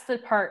 that's the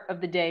part of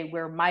the day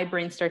where my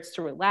brain starts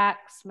to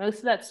relax. Most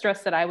of that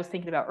stress that I was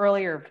thinking about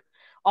earlier,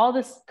 all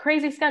this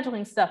crazy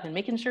scheduling stuff and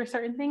making sure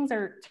certain things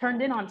are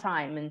turned in on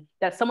time and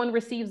that someone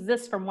receives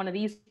this from one of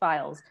these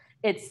files.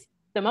 It's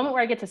the moment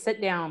where I get to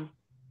sit down.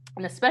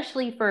 And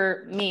especially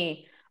for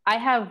me, I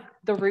have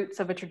the roots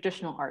of a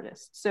traditional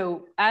artist.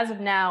 So as of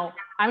now,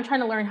 I'm trying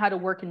to learn how to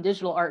work in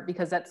digital art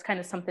because that's kind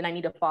of something I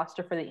need to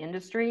foster for the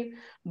industry.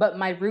 But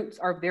my roots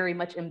are very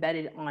much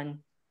embedded on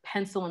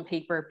pencil and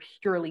paper,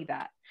 purely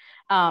that.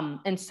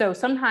 And so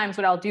sometimes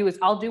what I'll do is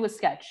I'll do a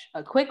sketch,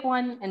 a quick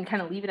one, and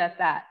kind of leave it at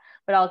that.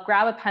 But I'll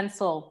grab a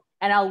pencil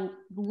and I'll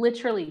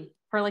literally,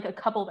 for like a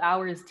couple of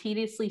hours,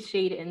 tediously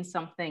shade in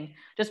something,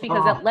 just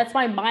because that lets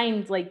my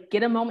mind like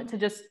get a moment to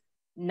just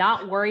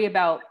not worry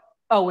about,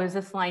 oh, is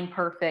this line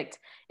perfect?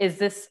 Is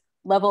this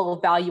level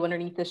of value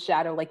underneath this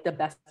shadow like the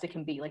best it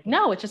can be? Like,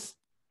 no, it's just,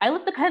 I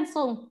let the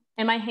pencil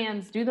in my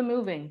hands do the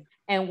moving,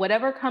 and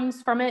whatever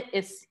comes from it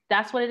is,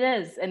 that's what it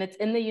is. And it's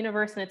in the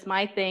universe and it's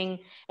my thing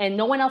and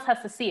no one else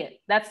has to see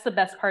it. That's the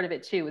best part of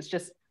it too. It's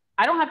just,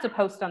 I don't have to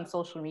post on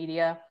social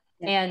media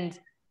and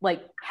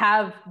like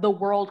have the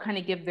world kind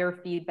of give their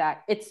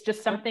feedback. It's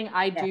just something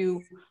I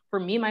do for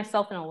me,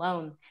 myself, and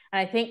alone.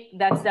 And I think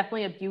that's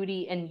definitely a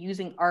beauty in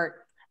using art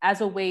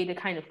as a way to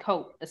kind of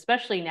cope,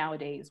 especially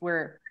nowadays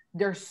where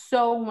there's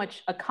so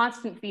much, a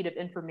constant feed of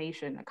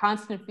information, a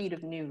constant feed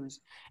of news.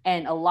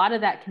 And a lot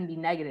of that can be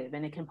negative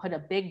and it can put a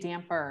big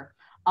damper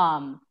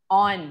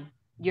on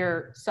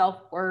your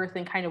self-worth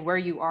and kind of where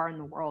you are in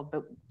the world.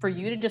 But for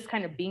you to just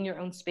kind of be in your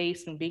own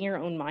space and be in your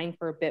own mind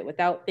for a bit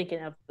without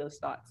thinking of those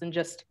thoughts and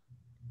just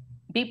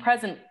be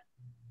present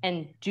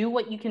and do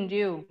what you can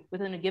do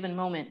within a given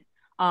moment.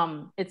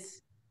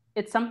 It's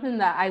something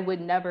that I would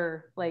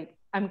never, like,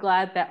 I'm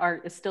glad that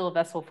art is still a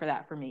vessel for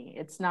that for me.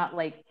 It's not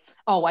like,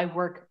 oh, I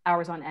work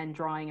hours on end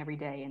drawing every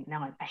day and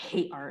now I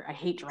hate art, I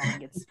hate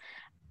drawing. It's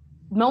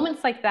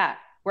moments like that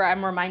where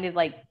I'm reminded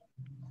like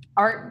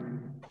art,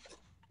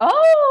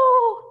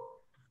 oh,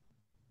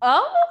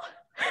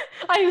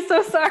 I'm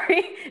so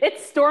sorry.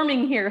 It's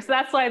storming here. So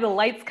that's why the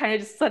lights kind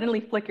of just suddenly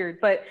flickered.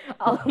 But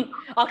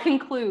I'll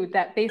conclude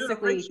that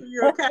basically, make sure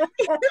you're okay.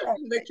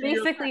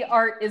 basically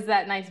art is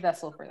that nice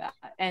vessel for that.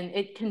 And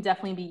it can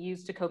definitely be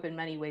used to cope in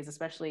many ways,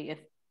 especially if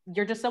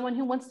you're just someone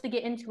who wants to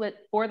get into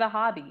it for the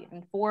hobby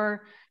and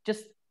for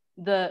just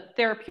the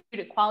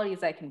therapeutic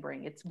qualities I can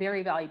bring. It's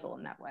very valuable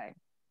in that way.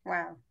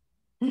 Wow.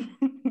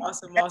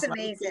 Awesome. That's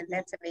amazing.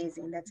 That's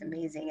amazing. That's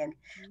amazing. And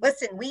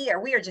listen, we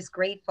are just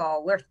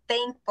grateful. We're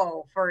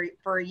thankful for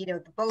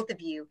the both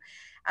of you.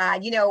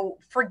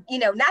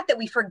 Not that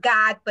we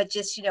forgot, but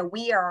just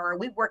we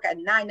work a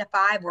 9 to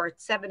 5 or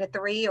 7 to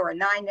 3 or a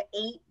 9 to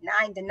 8,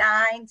 9 to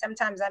 9.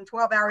 Sometimes I'm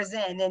 12 hours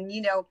in,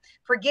 and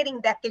forgetting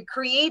that the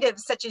creatives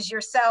such as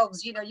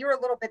yourselves, you're a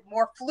little bit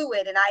more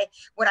fluid. And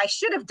what I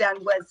should have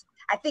done was,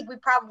 I think we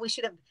probably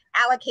should have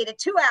allocated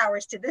 2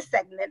 hours to this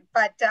segment,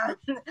 but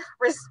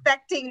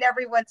respecting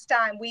everyone's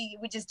time, we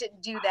just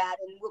didn't do that.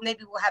 And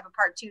maybe we'll have a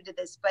part 2 to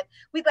this, but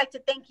we'd like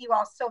to thank you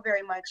all so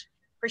very much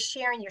for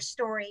sharing your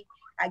story,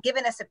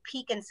 giving us a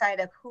peek inside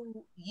of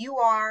who you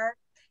are.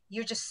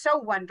 You're just so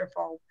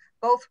wonderful.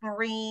 Both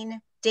Maureen,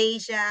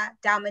 Deja,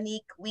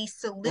 Dominique, we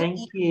salute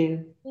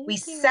you. We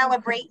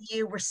celebrate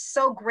you. We're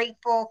so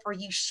grateful for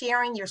you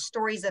sharing your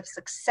stories of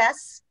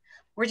success.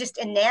 We're just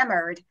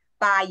enamored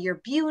by your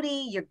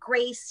beauty, your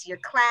grace, your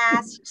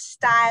class, your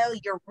style,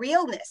 your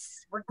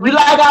realness. You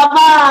like our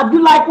vibe.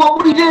 You like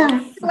what we do.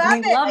 We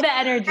love the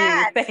energy.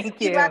 Thank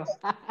you. And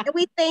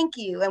we thank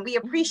you. And we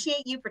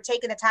appreciate you for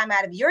taking the time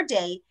out of your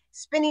day,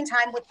 spending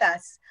time with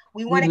us.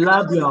 We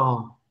love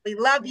y'all. We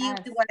love you.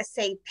 We want to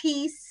say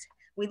peace.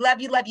 We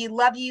love you, love you,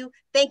 love you.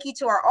 Thank you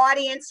to our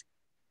audience.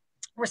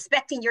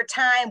 Respecting your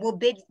time, we'll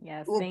bid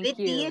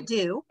thee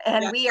adieu.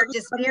 And we are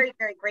just very,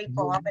 very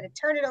grateful. I'm going to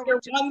turn it over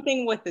to one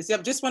thing with this.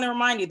 Yep, just want to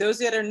remind you, those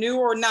that are new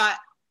or not,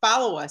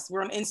 follow us.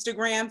 We're on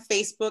Instagram,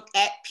 Facebook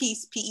at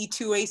Peace,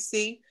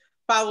 Pe2ac.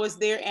 Follow us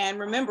there. And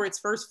remember, it's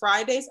first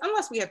Fridays,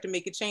 unless we have to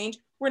make a change.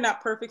 We're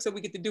not perfect, so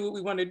we get to do what we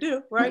want to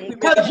do, right?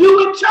 Because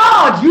you in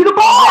charge. You the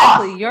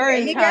boss. Exactly. You're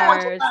in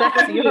charge.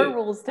 That's your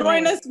rules tonight.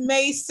 Join us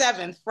May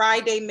 7th,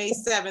 Friday, May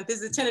 7th.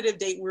 This is a tentative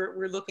date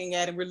we're looking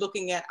at, and we're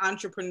looking at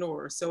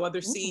entrepreneurs, so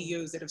other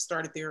CEOs that have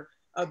started their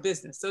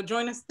business. So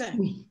join us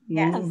then.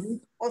 Yes. Mhm.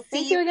 We'll see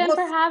Thank you again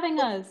for having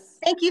us.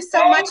 Thank you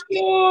so much.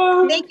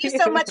 you. Thank you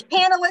so much,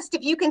 panelists.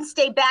 If you can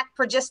stay back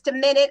for just a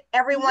minute,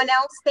 everyone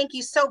else, thank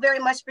you so very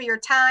much for your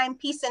time.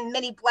 Peace and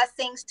many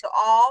blessings to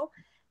all.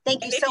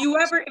 Thank you And so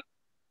much.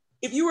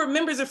 if you were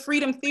members of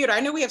Freedom Theater, I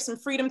know we have some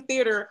Freedom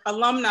Theater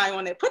alumni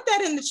on it. Put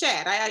that in the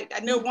chat. I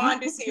know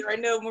Wanda's here. I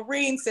know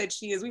Maureen said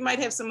she is. We might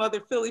have some other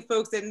Philly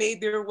folks that made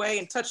their way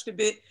and touched a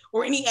bit,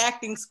 or any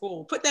acting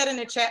school. Put that in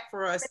the chat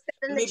for us.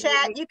 In the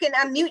chat, you can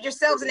unmute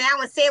yourselves now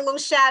and say a little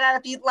shout out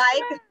if you'd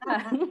like.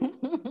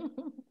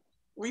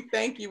 We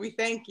thank you. We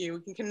thank you.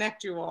 We can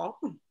connect you all.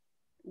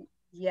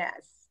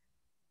 Yes.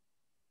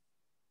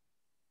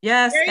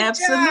 Yes, Great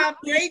absolutely. job.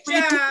 Great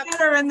job.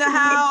 Theater in the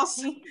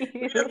house. Thank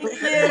you. Thank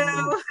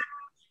you.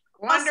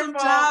 Awesome Wonderful.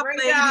 job, Great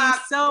ladies. job.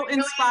 So We really enjoyed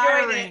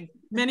inspiring. it.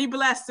 Many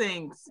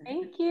blessings.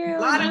 Thank you. A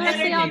lot of Enjoy the rest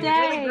energy. all It was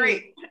really day.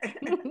 great.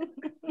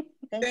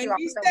 Thank you all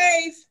Be so much.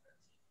 safe.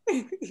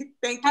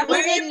 Thank you. Have a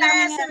Wear good your evening,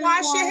 mask and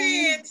wash your everyone.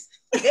 hands.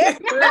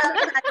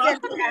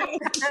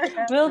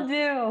 Will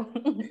do.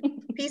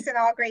 Peace and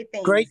all great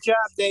things. Great job,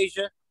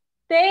 Deja.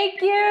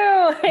 Thank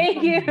you.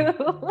 Thank you.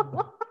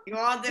 You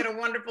all did a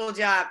wonderful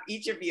job,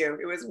 each of you.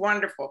 It was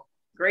wonderful.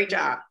 Great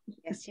job.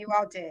 Yes, you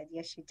all did.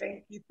 Yes, you did.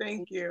 Thank you.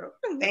 Thank you.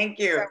 Thank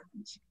you. So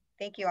much.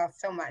 Thank you all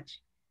so much.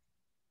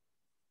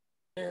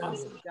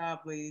 Awesome job,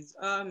 ladies.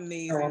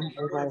 Amazing. Oh,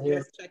 I was right here.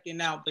 just checking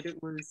out, but it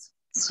was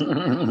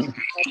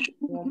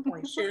on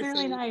point. Share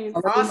Really some- nice.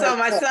 Also,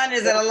 my son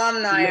is an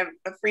alumni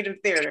of Freedom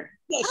Theater.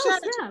 Yeah, Oh, shout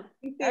out snap.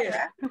 to there.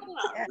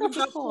 Yeah. We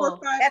got 4 or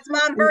 5. That's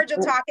Mom Virgil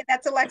talking.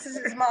 That's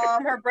Alexis's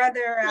mom, her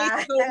brother.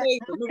 Tracy's old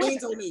neighbor.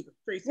 Maureen's old neighbor.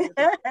 Tracy.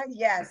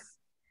 Yes,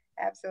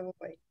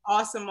 absolutely.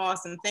 Awesome,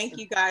 awesome. Thank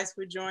you guys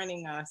for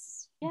joining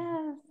us.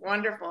 Yes.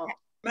 Wonderful.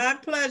 My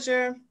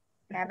pleasure.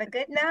 Have a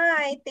good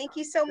night. Thank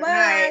you so Good much.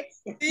 night.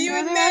 See you Enjoy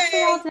in the rest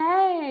of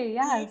all May. day.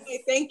 Yes.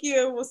 Thank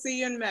you. We'll see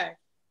you in May.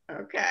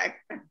 Okay.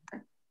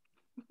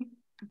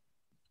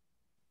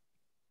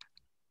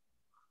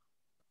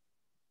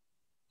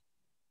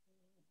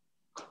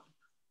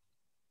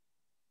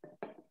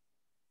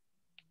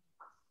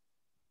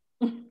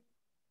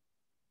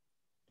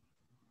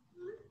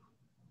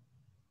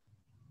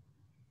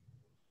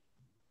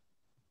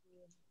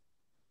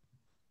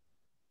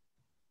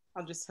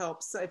 I'll just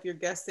help. So if you're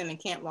guest in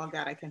and can't log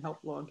out, I can help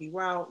log you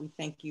out. We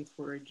thank you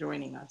for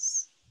joining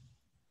us.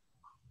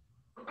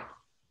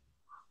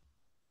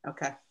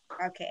 Okay.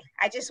 Okay,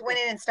 I just went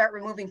in and start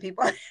removing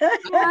people. I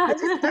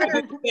was just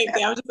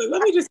like,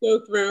 let me just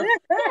go through.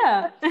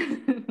 Yeah.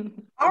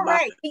 All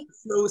right.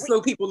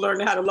 Slow people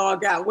learn how to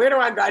log out. Where do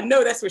I go? I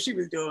know that's what she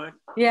was doing.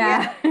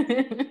 Yeah.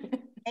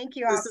 Thank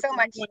you all so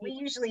much. We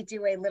usually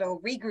do a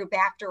little regroup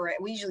after it.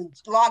 We usually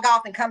log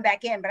off and come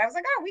back in, but I was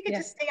like, oh, we could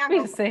just stay on. We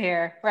can sit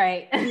here,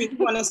 right? You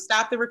want to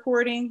stop the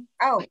recording?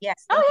 Oh,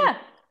 yes. Oh, yeah.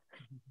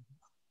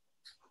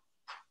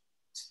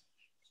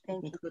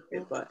 Thank you. Click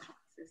it, but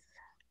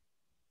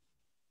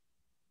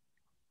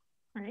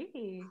Right.